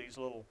do these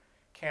little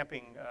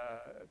camping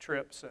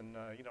trips and,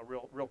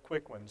 real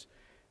quick ones.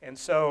 And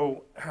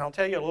so I'll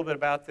tell you a little bit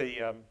about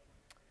the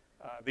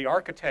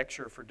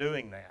architecture for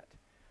doing that.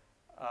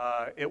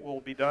 It will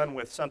be done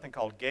with something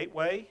called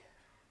Gateway,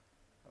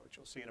 which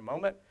you'll see in a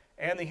moment,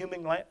 and the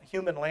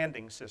human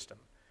landing system,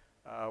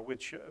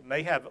 which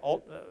may have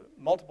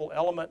multiple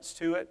elements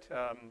to it.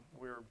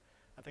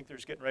 I think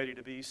there's getting ready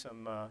to be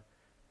some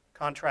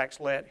contracts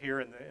let here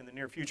in the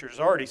near future. There's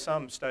already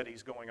some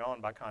studies going on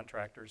by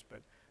contractors,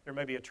 but there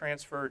may be a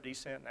transfer,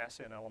 descent, and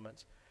ascent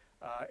elements.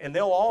 And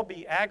they'll all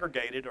be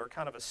aggregated or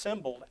kind of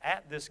assembled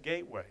at this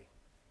gateway.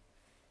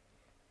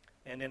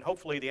 And then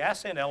hopefully the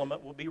ascent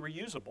element will be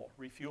reusable,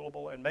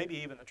 refuelable, and maybe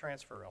even the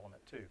transfer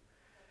element too.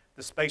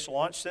 The space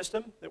launch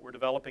system that we're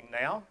developing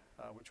now,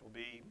 which will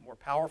be more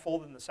powerful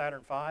than the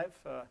Saturn V,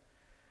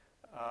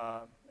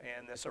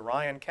 and this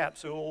Orion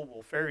capsule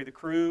will ferry the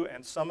crew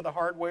and some of the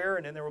hardware,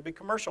 and then there will be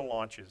commercial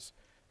launches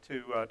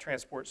to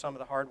transport some of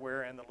the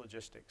hardware and the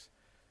logistics.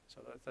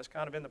 So that's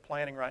kind of in the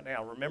planning right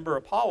now. Remember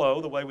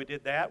Apollo, the way we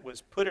did that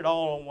was put it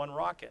all on one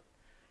rocket.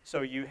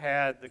 So you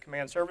had the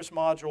command service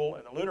module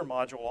and the lunar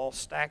module all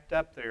stacked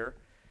up there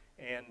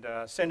and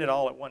send it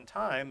all at one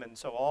time, and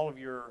so all of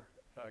your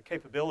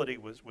capability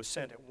was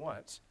sent at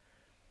once.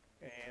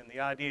 And the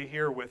idea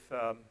here with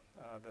the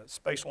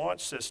Space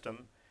Launch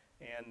System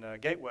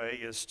and Gateway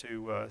is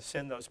to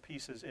send those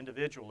pieces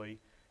individually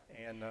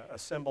and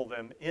assemble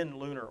them in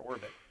lunar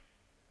orbit.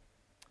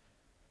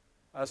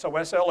 So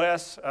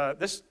SLS,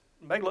 this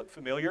may look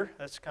familiar.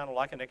 That's kind of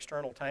like an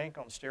external tank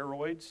on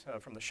steroids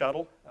from the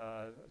shuttle,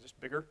 just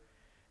bigger.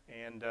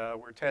 And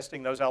we're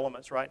testing those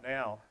elements right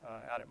now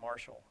out at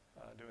Marshall,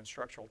 doing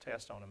structural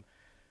tests on them.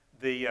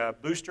 The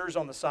boosters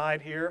on the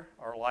side here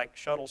are like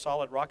shuttle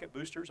solid rocket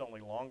boosters,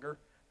 only longer.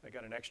 They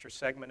got an extra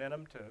segment in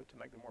them to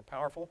make them more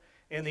powerful.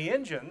 And the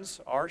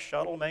engines are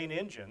shuttle main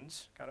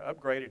engines, kind of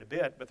upgraded a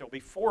bit, but there'll be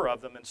 4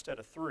 of them instead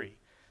of 3.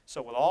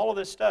 So with all of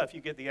this stuff,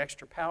 you get the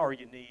extra power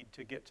you need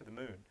to get to the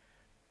moon.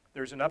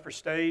 There's an upper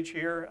stage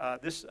here.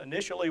 This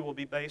initially will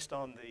be based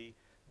on the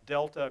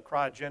Delta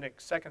cryogenic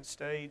second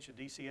stage, the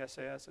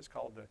DCSS. It's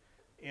called the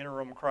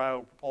interim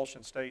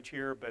cryopropulsion stage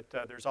here, but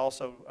there's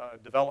also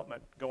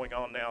development going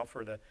on now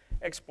for the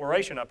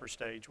exploration upper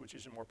stage, which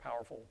is a more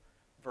powerful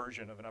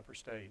version of an upper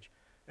stage.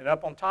 And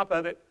up on top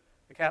of it,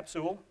 the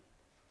capsule,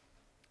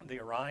 the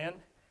Orion,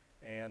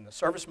 and the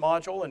service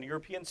module, and the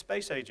European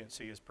Space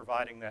Agency is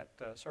providing that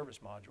service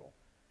module.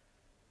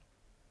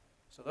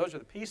 So those are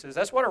the pieces.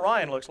 That's what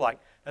Orion looks like.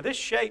 Now this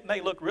shape may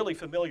look really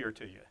familiar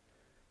to you.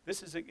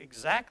 This is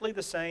exactly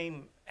the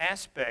same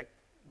aspect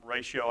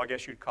ratio, I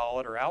guess you'd call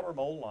it, or outer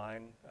mold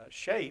line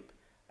shape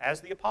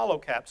as the Apollo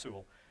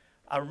capsule.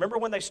 I remember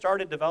when they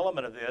started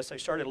development of this, they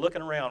started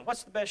looking around,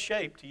 what's the best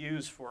shape to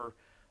use for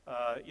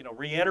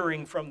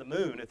re-entering from the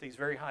moon at these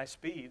very high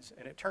speeds.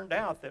 And it turned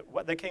out that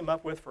what they came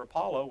up with for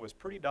Apollo was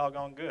pretty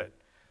doggone good.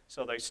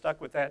 So they stuck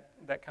with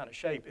that kind of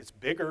shape. It's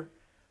bigger.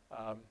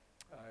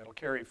 It'll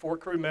carry 4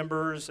 crew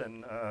members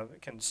and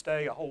can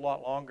stay a whole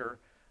lot longer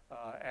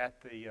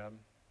at the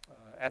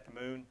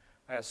moon.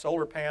 It has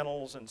solar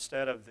panels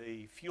instead of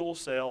the fuel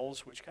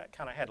cells, which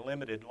kind of had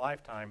limited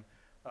lifetime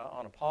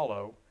on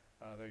Apollo.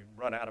 They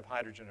run out of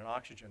hydrogen and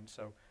oxygen,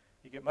 so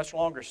you get much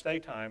longer stay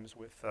times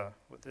with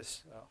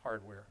this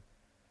hardware.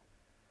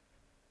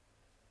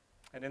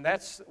 And then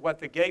that's what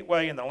the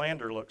gateway and the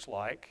lander looks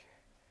like.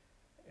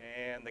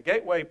 And the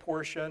gateway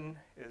portion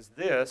is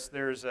this.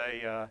 There's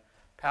a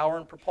power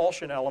and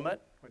propulsion element,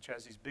 which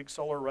has these big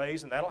solar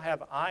arrays, and that'll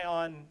have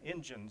ion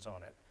engines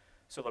on it.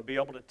 So they'll be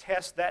able to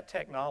test that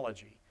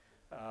technology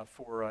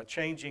for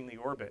changing the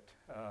orbit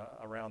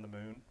around the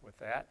moon with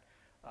that.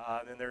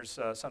 Then there's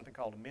something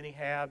called a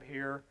mini-hab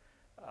here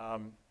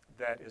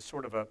that is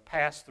sort of a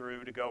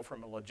pass-through to go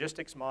from a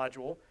logistics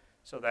module.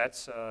 So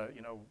that's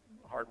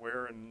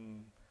hardware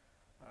and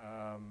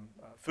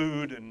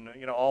food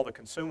and all the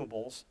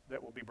consumables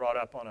that will be brought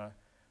up on a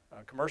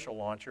commercial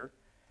launcher.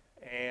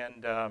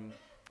 And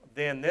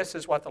then this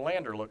is what the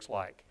lander looks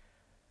like.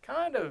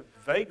 Kind of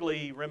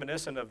vaguely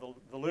reminiscent of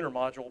the lunar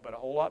module, but a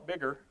whole lot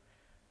bigger.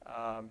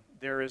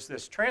 There is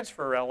this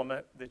transfer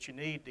element that you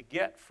need to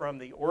get from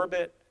the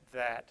orbit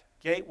that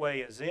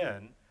Gateway is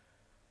in,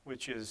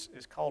 which is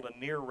called a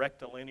near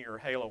rectilinear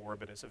halo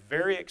orbit. It's a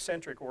very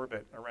eccentric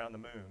orbit around the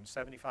moon,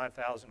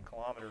 75,000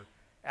 kilometer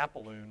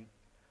apollune.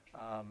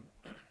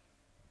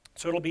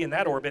 So it'll be in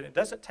that orbit. It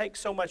doesn't take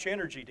so much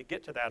energy to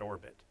get to that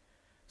orbit.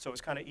 So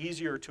it's kind of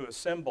easier to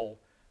assemble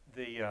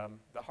the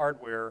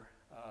hardware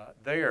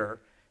there.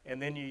 And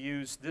then you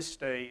use this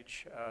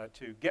stage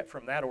to get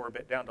from that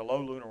orbit down to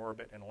low lunar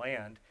orbit and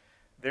land.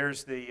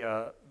 There's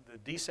the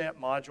descent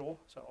module,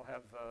 so it'll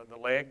have the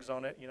legs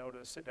on it,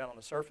 to sit down on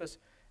the surface,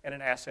 and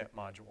an ascent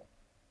module.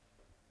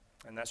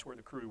 And that's where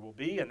the crew will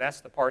be, and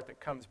that's the part that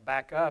comes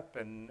back up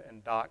and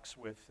docks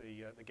with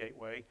the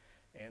gateway.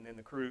 And then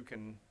the crew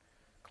can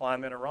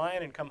climb in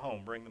Orion and come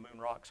home, bring the moon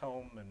rocks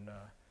home, and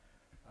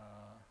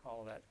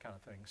all of that kind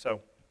of thing.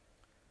 So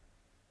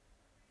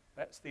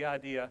that's the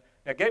idea.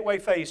 Now, Gateway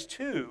Phase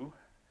 2,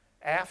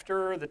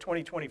 after the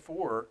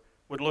 2024,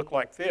 would look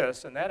like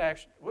this, and that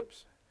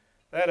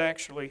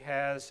actually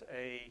has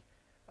a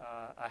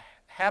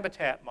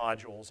habitat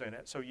modules in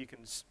it, so you can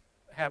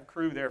have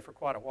crew there for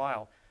quite a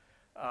while,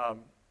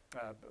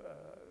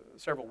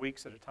 several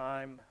weeks at a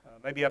time,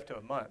 maybe up to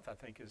a month, I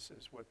think is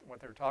what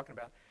they're talking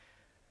about.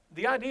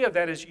 The idea of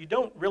that is you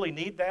don't really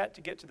need that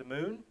to get to the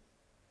moon,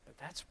 but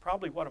that's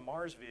probably what a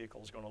Mars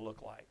vehicle is going to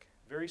look like,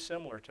 very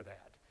similar to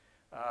that,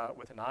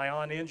 with an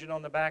ion engine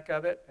on the back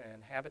of it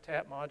and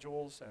habitat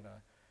modules and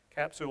a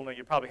capsule. Now,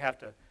 you probably have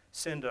to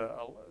send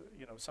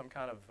some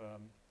kind of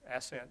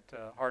ascent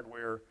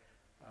hardware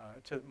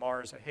to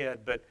Mars ahead,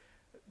 but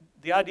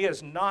the idea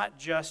is not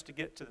just to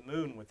get to the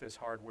moon with this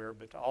hardware,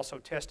 but to also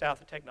test out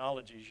the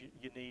technologies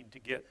you need to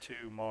get to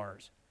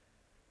Mars.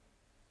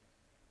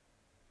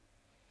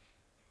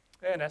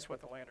 And that's what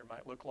the lander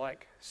might look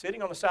like,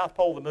 sitting on the south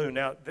pole of the moon.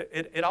 Now,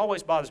 it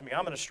always bothers me.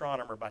 I'm an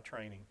astronomer by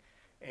training,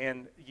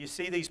 and you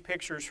see these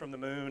pictures from the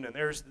moon, and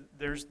there's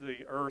the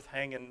Earth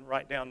hanging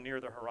right down near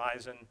the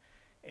horizon,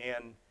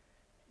 and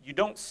you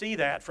don't see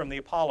that from the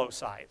Apollo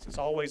sites. It's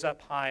always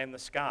up high in the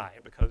sky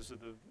because of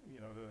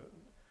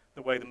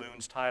the way the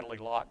moon's tidally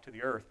locked to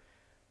the Earth.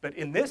 But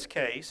in this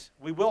case,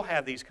 we will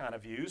have these kind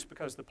of views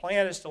because the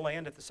plan is to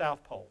land at the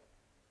South Pole.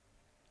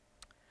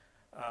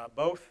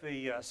 Both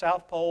the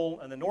South Pole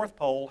and the North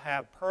Pole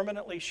have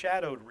permanently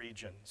shadowed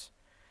regions.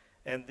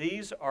 And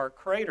these are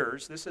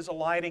craters. This is a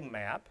lighting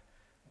map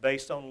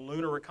based on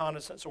Lunar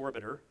Reconnaissance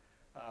Orbiter,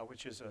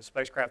 which is a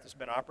spacecraft that's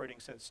been operating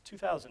since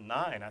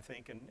 2009, I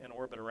think, in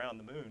orbit around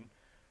the moon.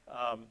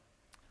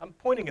 I'm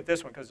pointing at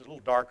this one because it's a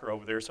little darker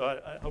over there, so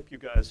I hope you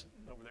guys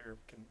over there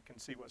can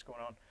see what's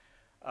going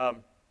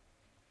on.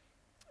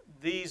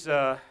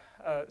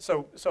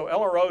 So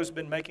LRO's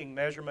been making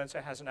measurements.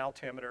 It has an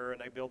altimeter, and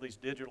they build these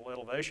digital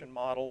elevation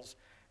models,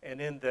 and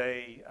then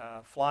they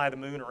fly the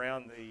moon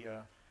around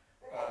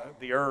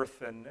the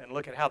Earth and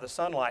look at how the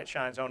sunlight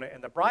shines on it.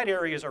 And the bright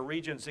areas are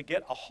regions that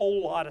get a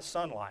whole lot of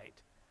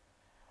sunlight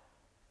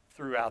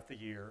throughout the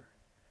year.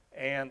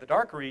 And the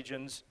dark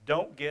regions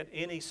don't get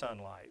any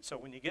sunlight. So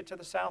when you get to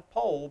the South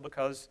Pole,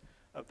 because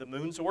of the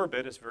moon's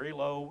orbit, it's very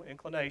low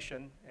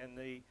inclination, and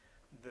the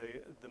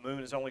moon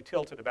is only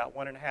tilted about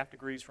 1.5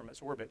 degrees from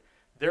its orbit,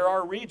 there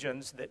are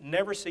regions that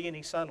never see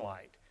any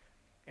sunlight.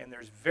 And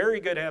there's very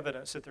good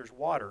evidence that there's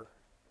water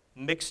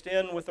mixed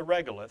in with the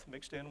regolith,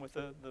 mixed in with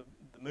the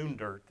moon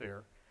dirt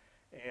there.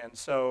 And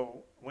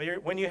so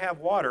when you have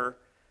water,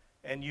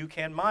 and you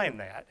can mine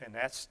that, and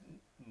that's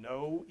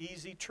no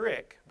easy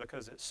trick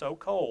because it's so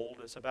cold.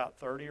 It's about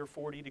 30 or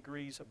 40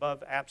 degrees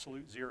above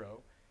absolute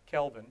zero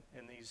Kelvin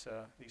in these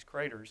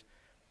craters.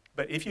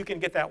 But if you can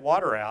get that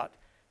water out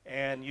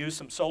and use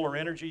some solar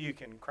energy, you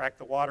can crack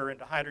the water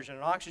into hydrogen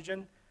and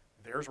oxygen.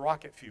 There's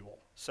rocket fuel.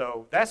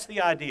 So that's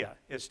the idea,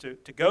 is to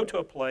go to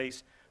a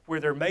place where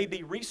there may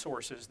be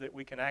resources that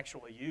we can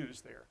actually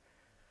use there.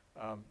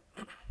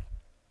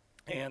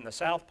 And the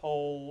South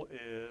Pole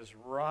is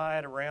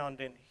right around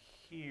in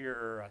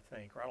here, I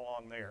think, right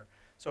along there.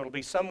 So it'll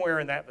be somewhere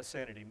in that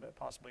vicinity, but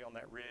possibly on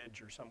that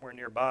ridge or somewhere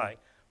nearby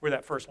where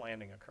that first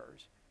landing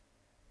occurs.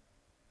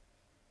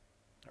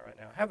 All right,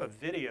 now I have a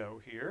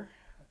video here.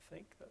 I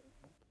think that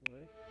will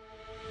play.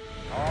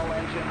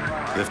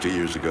 50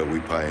 years ago,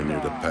 we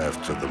pioneered a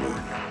path to the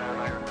moon.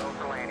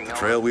 The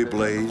trail we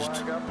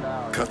blazed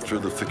cut through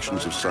the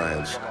fictions of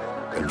science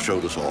and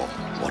showed us all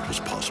what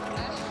was possible.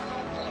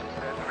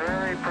 It's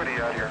very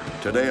pretty out here.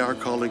 Today, our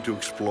calling to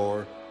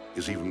explore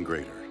is even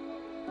greater.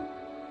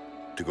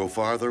 To go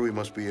farther, we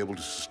must be able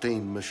to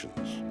sustain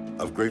missions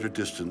of greater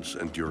distance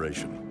and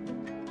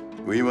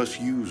duration. We must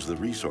use the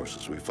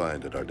resources we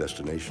find at our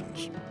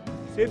destinations.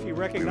 See if you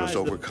We recognize must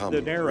overcome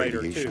the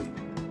narrator, radiation,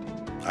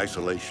 too.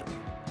 isolation,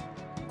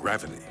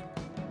 gravity,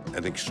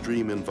 and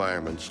extreme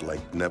environments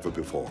like never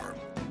before.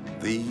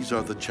 These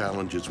are the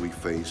challenges we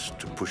face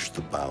to push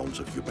the bounds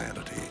of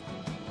humanity.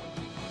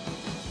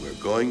 We're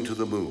going to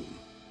the moon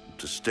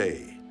to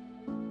stay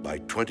by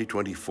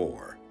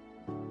 2024,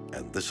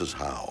 and this is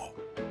how.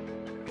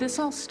 This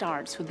all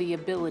starts with the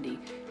ability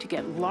to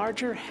get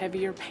larger,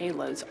 heavier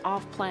payloads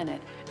off-planet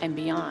and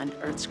beyond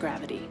Earth's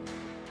gravity.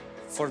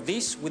 For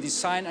this, we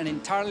designed an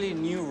entirely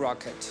new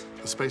rocket.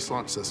 The Space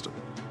Launch System.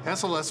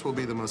 SLS will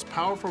be the most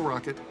powerful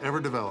rocket ever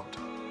developed.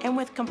 And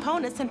with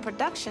components in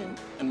production.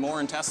 And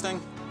more in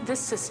testing? This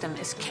system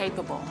is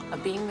capable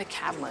of being the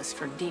catalyst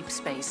for deep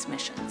space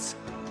missions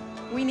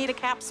We need a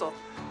capsule.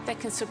 that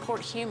can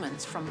support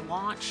humans from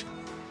launch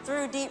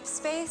through deep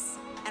space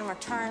and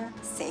return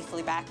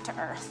safely back to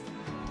Earth.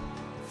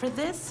 For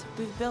this,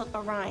 we've built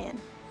Orion.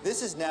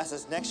 This is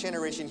NASA's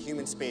next-generation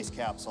human space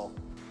capsule.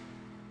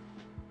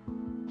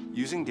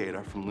 Using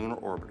data from lunar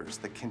orbiters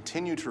that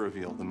continue to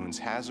reveal the moon's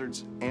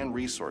hazards and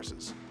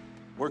resources.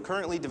 We're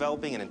currently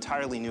developing an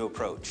entirely new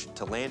approach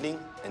to landing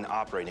and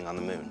operating on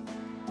the moon.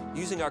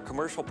 Using our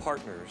commercial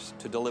partners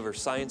to deliver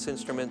science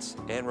instruments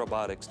and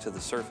robotics to the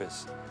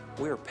surface,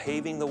 we are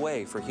paving the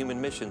way for human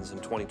missions in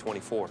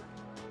 2024.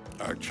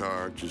 Our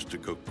charge is to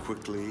go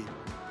quickly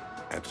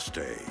and to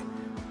stay,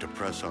 to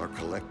press our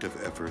collective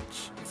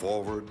efforts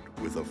forward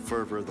with a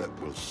fervor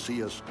that will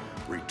see us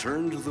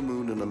return to the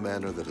moon in a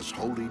manner that is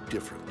wholly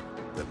different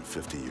than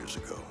 50 years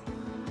ago.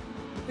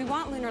 We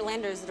want lunar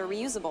landers that are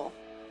reusable.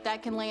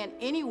 That can land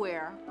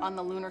anywhere on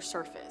the lunar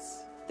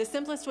surface. The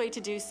simplest way to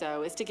do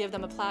so is to give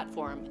them a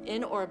platform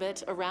in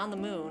orbit around the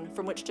moon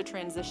from which to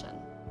transition.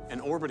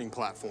 An orbiting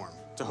platform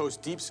to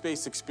host deep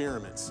space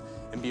experiments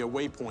and be a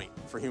waypoint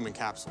for human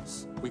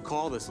capsules. We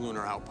call this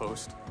lunar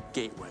outpost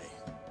Gateway.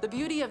 The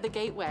beauty of the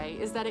Gateway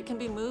is that it can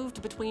be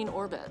moved between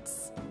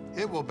orbits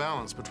It will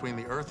balance between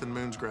the Earth and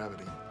Moon's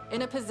gravity.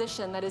 in a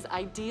position that is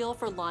ideal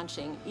for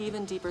launching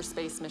even deeper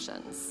space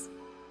missions.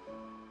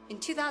 In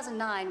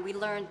 2009, we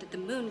learned that the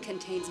moon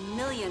contains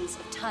millions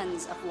of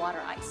tons of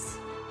water ice.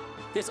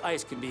 This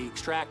ice can be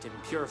extracted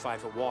and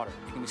purified for water.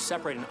 It can be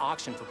separated in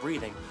oxygen for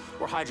breathing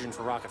or hydrogen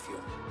for rocket fuel.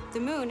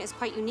 The moon is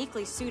quite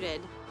uniquely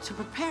suited to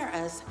prepare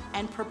us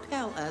and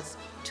propel us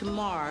to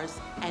Mars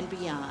and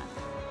beyond.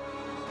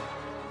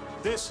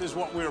 This is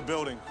what we're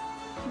building.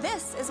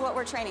 This is what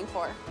we're training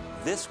for.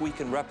 This we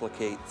can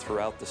replicate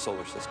throughout the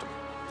solar system.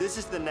 This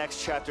is the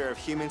next chapter of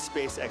human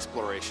space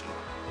exploration.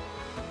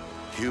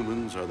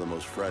 Humans are the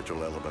most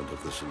fragile element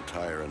of this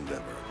entire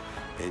endeavor,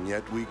 and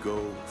yet we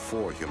go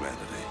for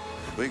humanity.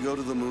 We go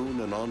to the moon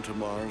and on to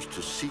Mars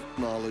to seek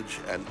knowledge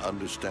and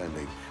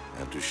understanding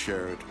and to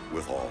share it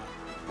with all.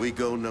 We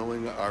go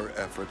knowing our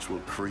efforts will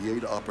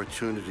create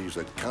opportunities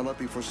that cannot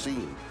be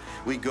foreseen.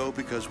 We go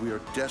because we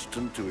are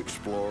destined to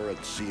explore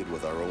and see it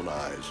with our own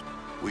eyes.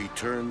 We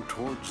turn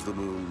towards the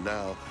moon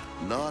now,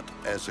 not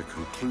as a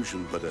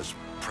conclusion, but as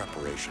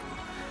preparation,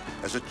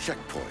 as a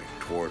checkpoint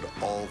toward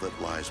all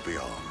that lies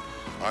beyond.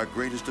 Our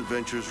greatest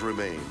adventures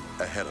remain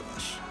ahead of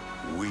us.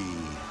 We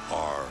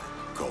are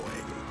going.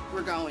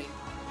 We're going.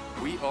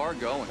 We are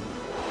going.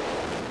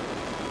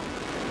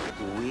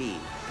 We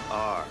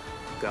are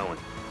going.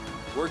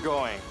 We're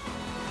going.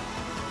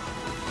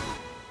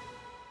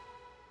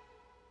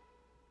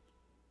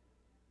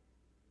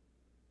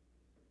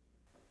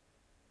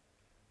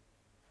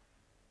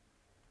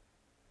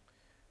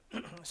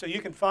 So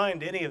you can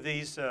find any of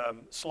these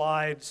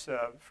slides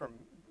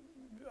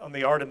on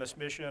the Artemis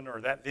mission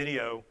or that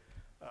video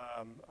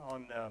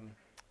on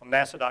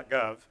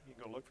NASA.gov. You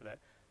can go look for that.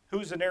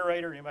 Who's the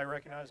narrator? Anybody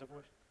recognize the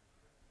voice?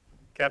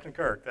 Captain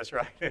Kirk, that's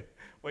right.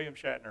 William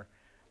Shatner.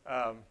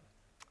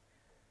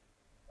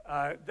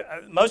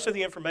 Most of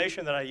the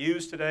information that I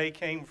used today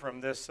came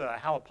from this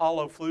How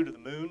Apollo Flew to the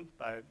Moon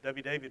by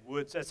W. David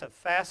Woods. That's a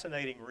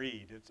fascinating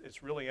read.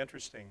 It's really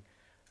interesting.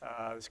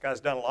 This guy's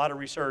done a lot of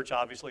research,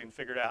 obviously, and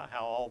figured out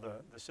how all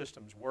the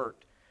systems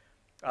worked.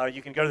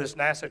 You can go to this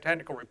NASA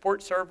Technical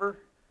Report Server,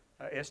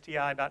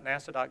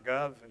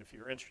 sti.nasa.gov, and if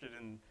you're interested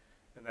in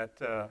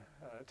that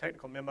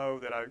technical memo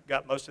that I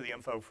got most of the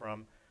info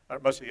from,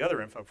 most of the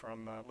other info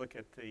from, look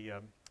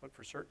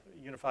for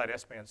Unified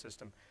S-band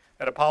System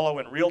at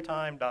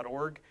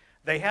apolloinrealtime.org.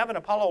 They have an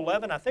Apollo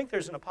 11. I think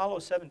there's an Apollo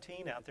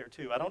 17 out there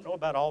too. I don't know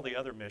about all the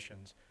other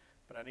missions,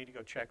 but I need to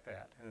go check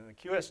that. And the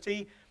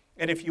QST,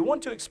 and if you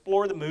want to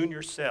explore the moon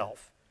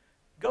yourself,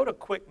 go to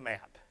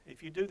QuickMap.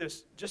 If you do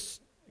this,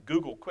 just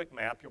Google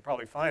QuickMap, you'll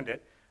probably find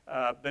it,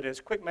 but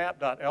it's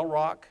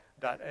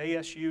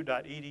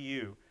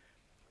quickmap.lroc.asu.edu.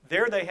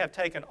 There they have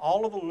taken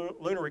all of the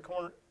lunar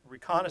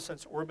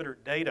reconnaissance orbiter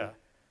data.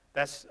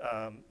 That's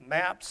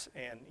maps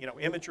and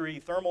imagery,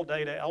 thermal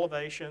data,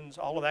 elevations,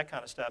 all of that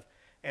kind of stuff,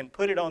 and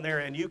put it on there,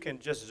 and you can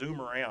just zoom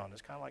around.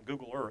 It's kind of like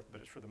Google Earth, but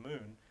it's for the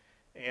moon.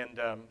 And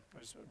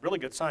there's really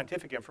good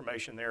scientific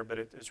information there, but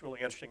it's really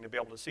interesting to be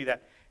able to see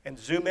that. And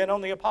zoom in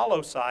on the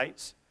Apollo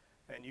sites,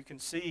 and you can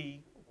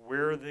see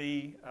where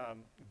the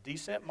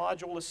descent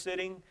module is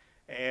sitting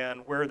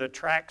and where the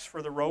tracks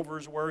for the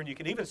rovers were. And you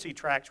can even see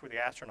tracks where the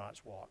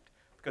astronauts walked,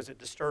 because it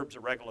disturbs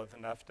the regolith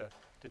enough to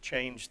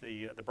change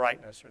the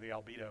brightness or the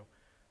albedo.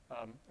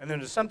 And then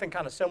there's something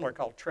kind of similar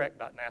called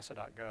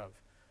trek.nasa.gov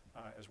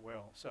as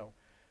well. So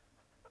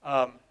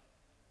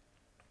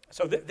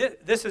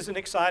this is an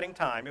exciting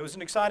time. It was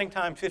an exciting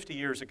time 50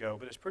 years ago,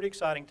 but it's a pretty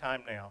exciting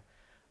time now.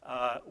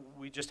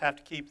 We just have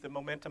to keep the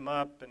momentum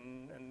up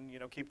and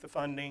keep the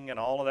funding and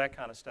all of that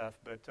kind of stuff.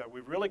 But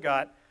we've really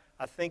got,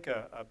 I think,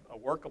 a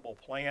workable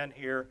plan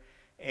here.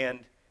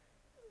 And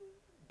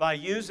by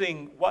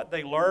using what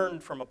they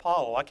learned from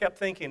Apollo, I kept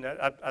thinking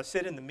that I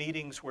sit in the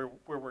meetings where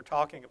we're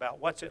talking about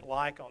what's it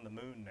like on the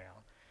moon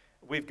now.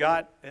 We've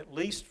got, at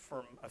least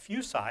from a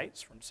few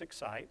sites, from 6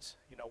 sites,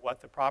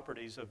 what the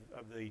properties of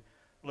the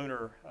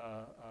lunar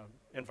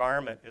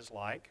environment is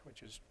like,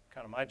 which is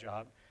kind of my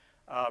job.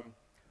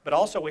 But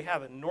also we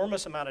have an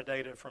enormous amount of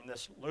data from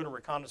this lunar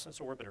reconnaissance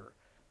orbiter.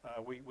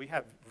 We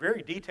have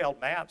very detailed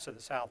maps of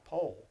the South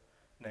Pole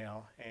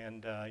now,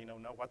 and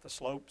know what the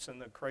slopes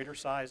and the crater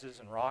sizes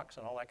and rocks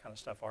and all that kind of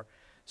stuff are.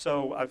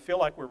 So I feel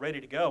like we're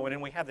ready to go, and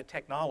then we have the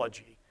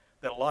technology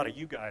that a lot of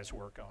you guys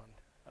work on.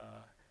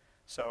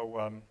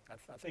 I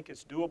think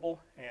it's doable,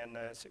 and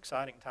it's an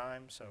exciting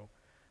time. So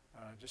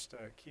just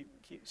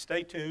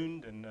stay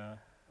tuned, and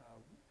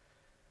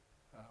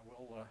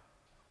we'll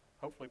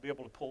hopefully be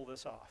able to pull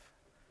this off.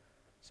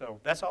 So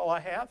that's all I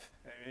have.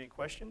 Any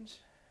questions?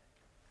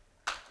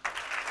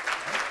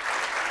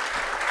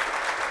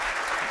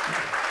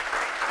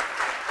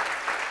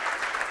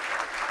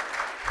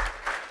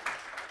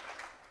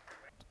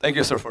 Thank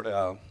you, sir, for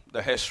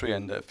the history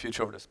and the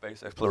future of the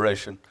space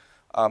exploration.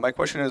 My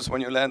question is,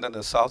 when you land on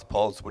the South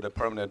Poles with the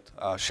permanent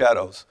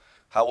shadows,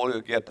 how will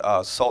you get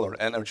solar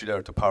energy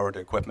there to power the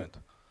equipment?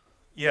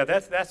 Yeah,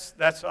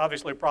 that's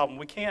obviously a problem.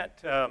 We can't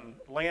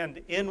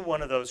land in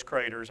one of those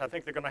craters. I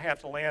think they're going to have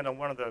to land on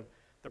one of the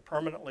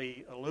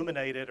permanently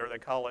illuminated, or they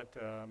call it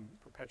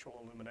perpetual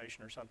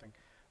illumination or something,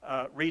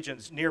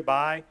 regions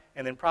nearby,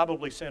 and then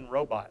probably send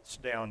robots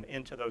down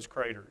into those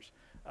craters.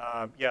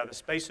 Yeah, the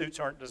spacesuits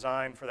aren't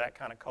designed for that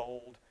kind of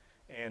cold,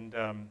 and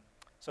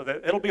so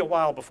it'll be a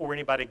while before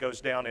anybody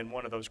goes down in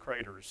one of those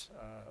craters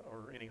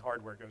or any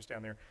hardware goes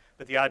down there.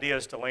 But the idea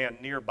is to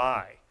land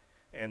nearby,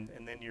 and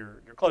then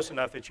you're close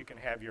enough that you can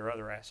have your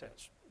other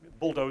assets.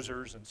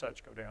 Bulldozers and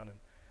such go down and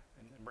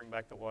bring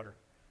back the water.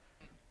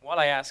 While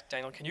I ask,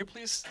 Daniel, can you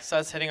please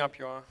start setting up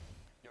your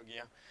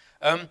gear?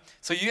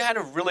 So you had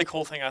a really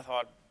cool thing, I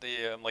thought,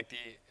 the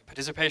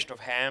participation of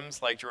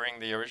hams during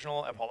the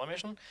original Apollo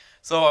mission.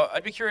 So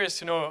I'd be curious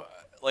to know,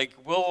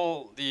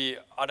 will the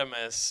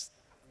Artemis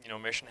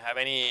mission have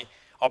any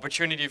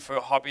opportunity for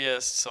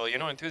hobbyists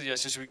or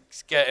enthusiasts just to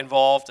get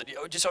involved,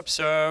 just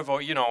observe,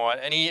 or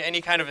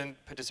any kind of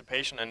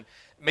participation, and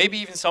maybe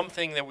even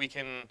something that we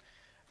can,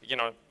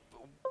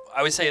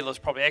 I would say there's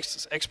probably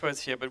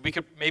experts here, but we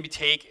could maybe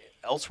take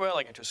elsewhere,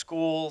 like into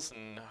schools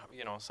and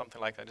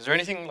something like that. Is there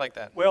anything like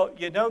that? Well,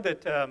 you know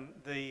that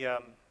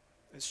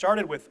it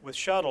started with the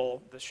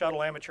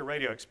Shuttle Amateur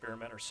Radio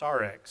Experiment, or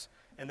SAREX,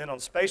 and then on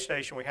the space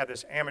station we have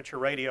this amateur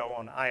radio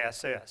on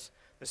ISS.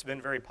 This has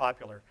been very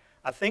popular.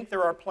 I think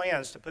there are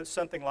plans to put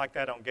something like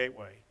that on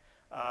Gateway.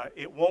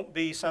 It won't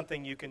be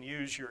something you can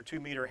use your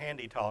 2-meter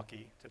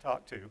handy-talkie to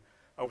talk to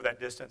over that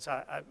distance.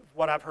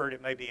 What I've heard,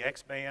 it may be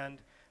X-band,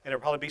 and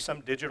there'll probably be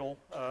some digital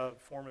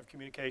form of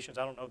communications.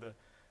 I don't know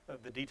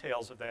the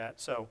details of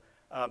that. So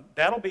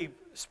that'll be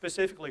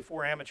specifically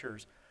for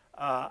amateurs.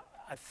 I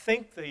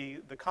think the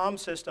comm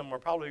system will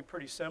probably be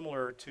pretty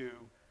similar to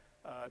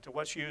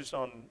what's used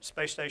on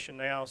space station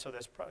now. So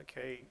that's probably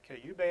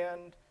KU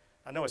band.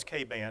 I know it's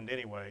K-band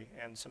anyway,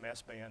 and some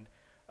S-band.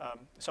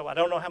 So I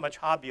don't know how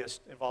much hobbyist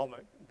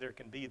involvement there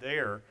can be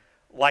there,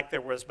 like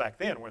there was back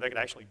then, where they could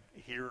actually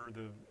hear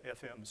the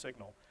FM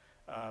signal.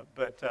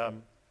 But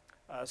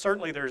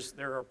certainly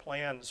there are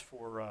plans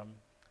for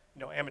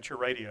amateur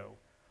radio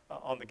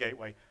on the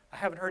Gateway. I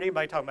haven't heard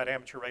anybody talking about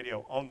amateur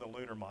radio on the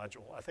lunar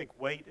module. I think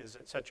weight is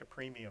at such a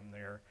premium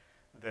there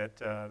that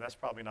that's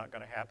probably not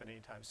going to happen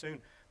anytime soon.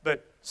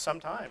 But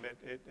sometime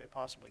it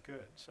possibly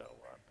could. So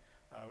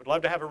I would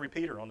love to have a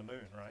repeater on the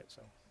moon, right?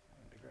 So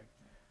that'd be great.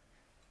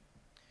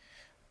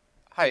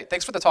 Hi,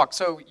 thanks for the talk.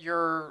 So when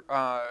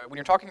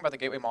you're talking about the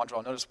Gateway module,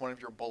 I noticed one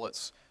of your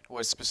bullets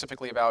was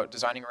specifically about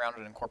designing around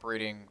and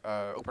incorporating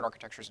open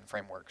architectures and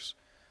frameworks,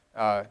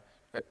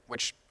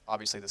 which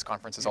obviously this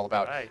conference is all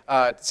about.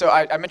 Right. So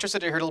I'm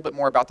interested to hear a little bit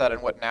more about that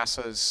and what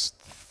NASA's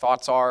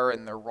thoughts are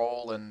and their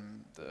role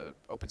in the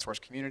open source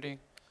community.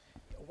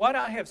 What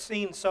I have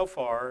seen so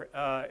far,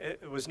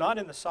 it was not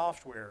in the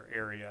software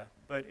area,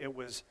 but it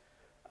was,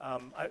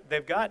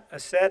 they've got a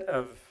set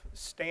of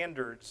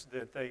standards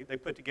that they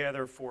put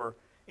together for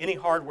any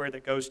hardware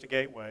that goes to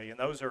Gateway, and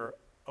those are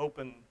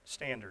open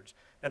standards.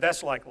 Now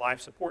that's like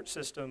life support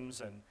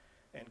systems and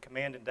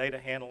command and data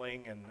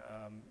handling and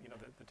you know,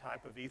 the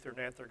type of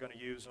Ethernet they're going to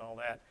use and all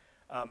that.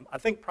 I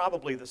think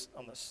probably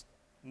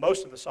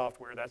most of the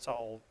software, that's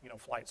all, you know,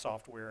 flight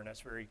software, and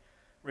that's very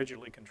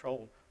rigidly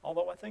controlled.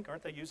 Although I think,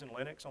 aren't they using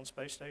Linux on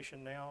space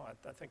station now?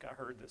 I think I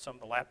heard that some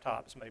of the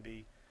laptops may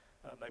be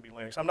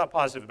Linux. I'm not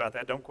positive about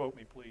that. Don't quote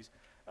me, please.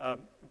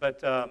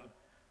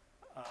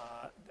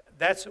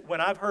 That's when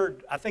I've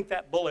heard, I think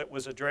that bullet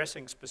was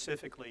addressing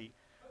specifically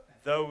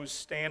those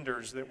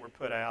standards that were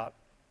put out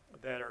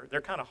that are,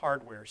 they're kind of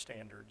hardware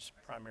standards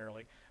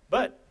primarily.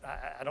 But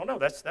I don't know,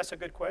 that's a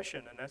good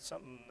question, and that's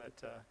something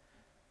that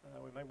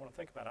we may want to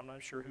think about. I'm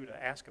not sure who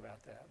to ask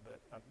about that,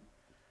 but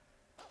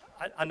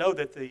I know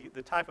that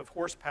the type of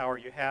horsepower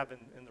you have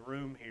in the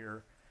room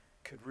here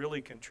could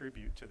really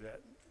contribute to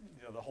that,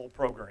 you know, the whole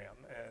program,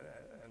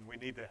 and we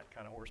need that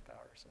kind of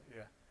horsepower, so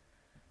yeah.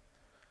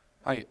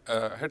 I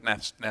heard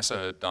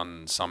NASA had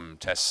done some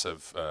tests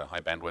of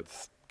high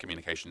bandwidth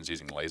communications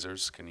using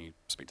lasers. Can you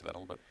speak to that a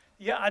little bit?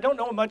 Yeah, I don't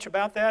know much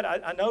about that.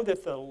 I know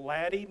that the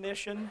LADEE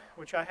mission,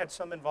 which I had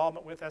some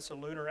involvement with, that's a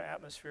Lunar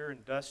Atmosphere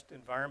and Dust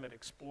Environment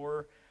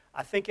Explorer.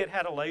 I think it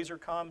had a laser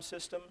comm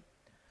system.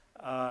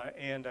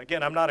 And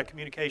again, I'm not a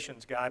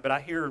communications guy, but I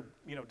hear,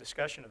 you know,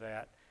 discussion of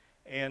that.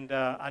 And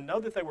I know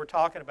that they were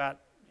talking about,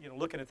 you know,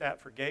 looking at that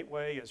for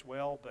Gateway as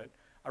well, but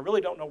I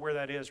really don't know where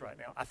that is right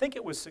now. I think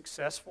it was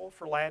successful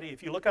for LADEE.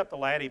 If you look up the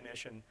LADEE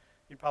mission,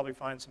 you'd probably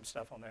find some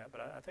stuff on that.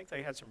 But I think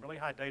they had some really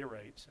high data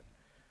rates, and,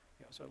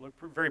 you know, so it looked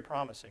very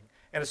promising.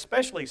 And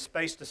especially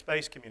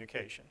space-to-space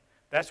communication.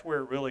 That's where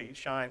it really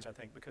shines, I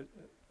think, because,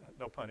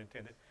 no pun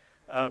intended,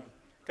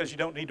 because you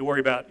don't need to worry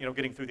about, you know,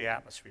 getting through the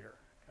atmosphere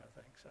kind of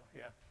thing. So,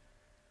 yeah.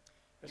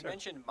 You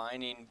mentioned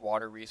mining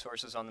water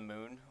resources on the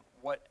moon.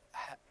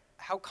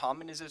 How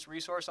common is this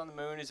resource on the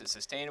moon? Is it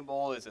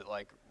sustainable? Is it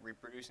like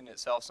reproducing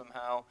itself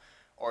somehow?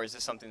 Or is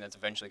this something that's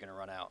eventually going to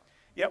run out?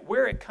 Yeah,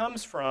 where it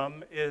comes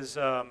from is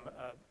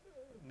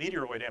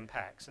meteoroid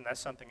impacts, and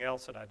that's something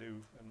else that I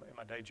do in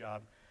my day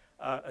job,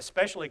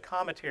 especially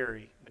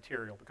cometary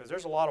material, because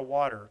there's a lot of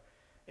water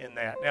in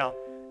that. Now,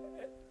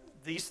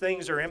 these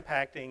things are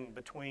impacting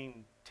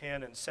between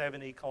 10 and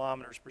 70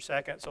 kilometers per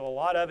second, so a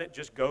lot of it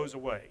just goes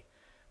away.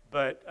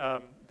 But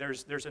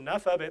there's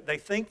enough of it. They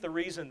think the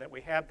reason that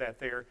we have that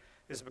there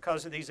is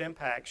because of these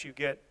impacts. You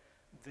get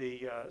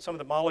some of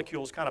the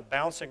molecules kind of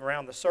bouncing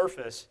around the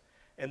surface,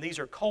 and these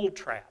are cold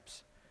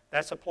traps.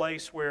 That's a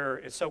place where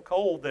it's so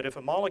cold that if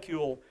a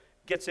molecule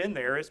gets in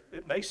there,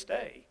 it may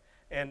stay.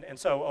 And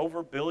so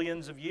over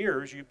billions of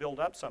years, you build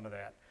up some of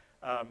that.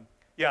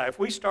 Yeah, if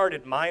we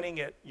started mining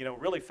it, you know,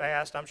 really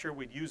fast, I'm sure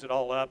we'd use it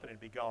all up and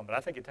it'd be gone. But I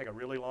think it'd take a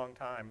really long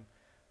time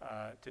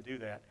to do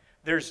that.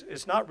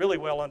 It's not really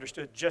well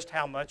understood just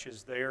how much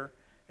is there,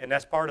 and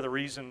that's part of the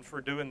reason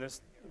for doing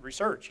this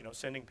research, you know,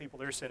 sending people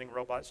there, sending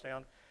robots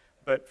down.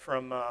 But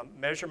from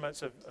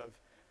measurements of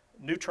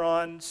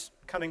neutrons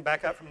coming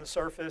back up from the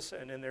surface,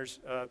 and then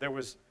there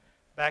was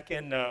back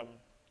in, I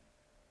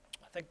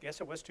guess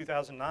it was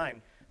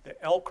 2009, the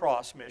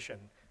LCROSS mission.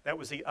 That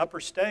was the upper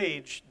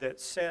stage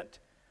that sent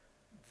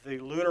the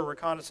Lunar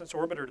Reconnaissance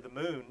Orbiter to the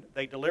moon.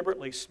 They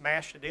deliberately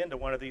smashed it into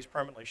one of these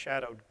permanently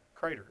shadowed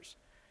craters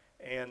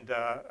and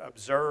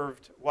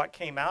observed what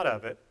came out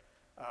of it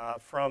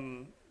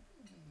from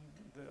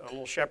a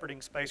little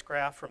shepherding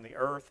spacecraft from the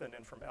Earth and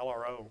then from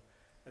LRO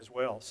as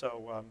well.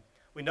 So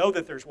we know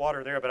that there's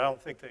water there, but I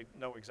don't think they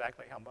know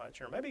exactly how much,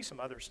 or maybe some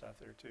other stuff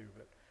there too.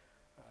 But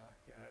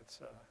yeah,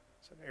 it's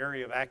an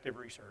area of active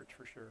research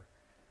for sure.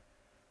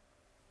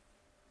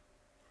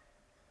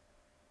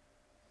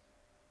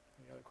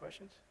 Any other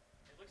questions?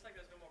 It looks like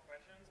there's no more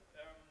questions.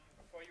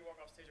 Before you walk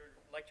off stage, I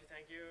would like to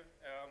thank you.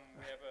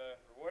 We have a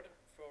reward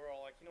for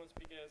all our keynote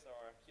speakers,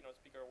 our keynote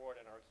speaker award,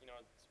 and our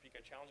keynote speaker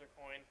challenger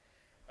coin.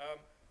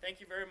 Thank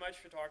you very much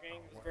for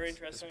talking. It was very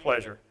interesting. It's a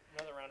pleasure.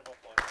 Another round of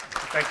applause.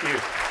 Thank you.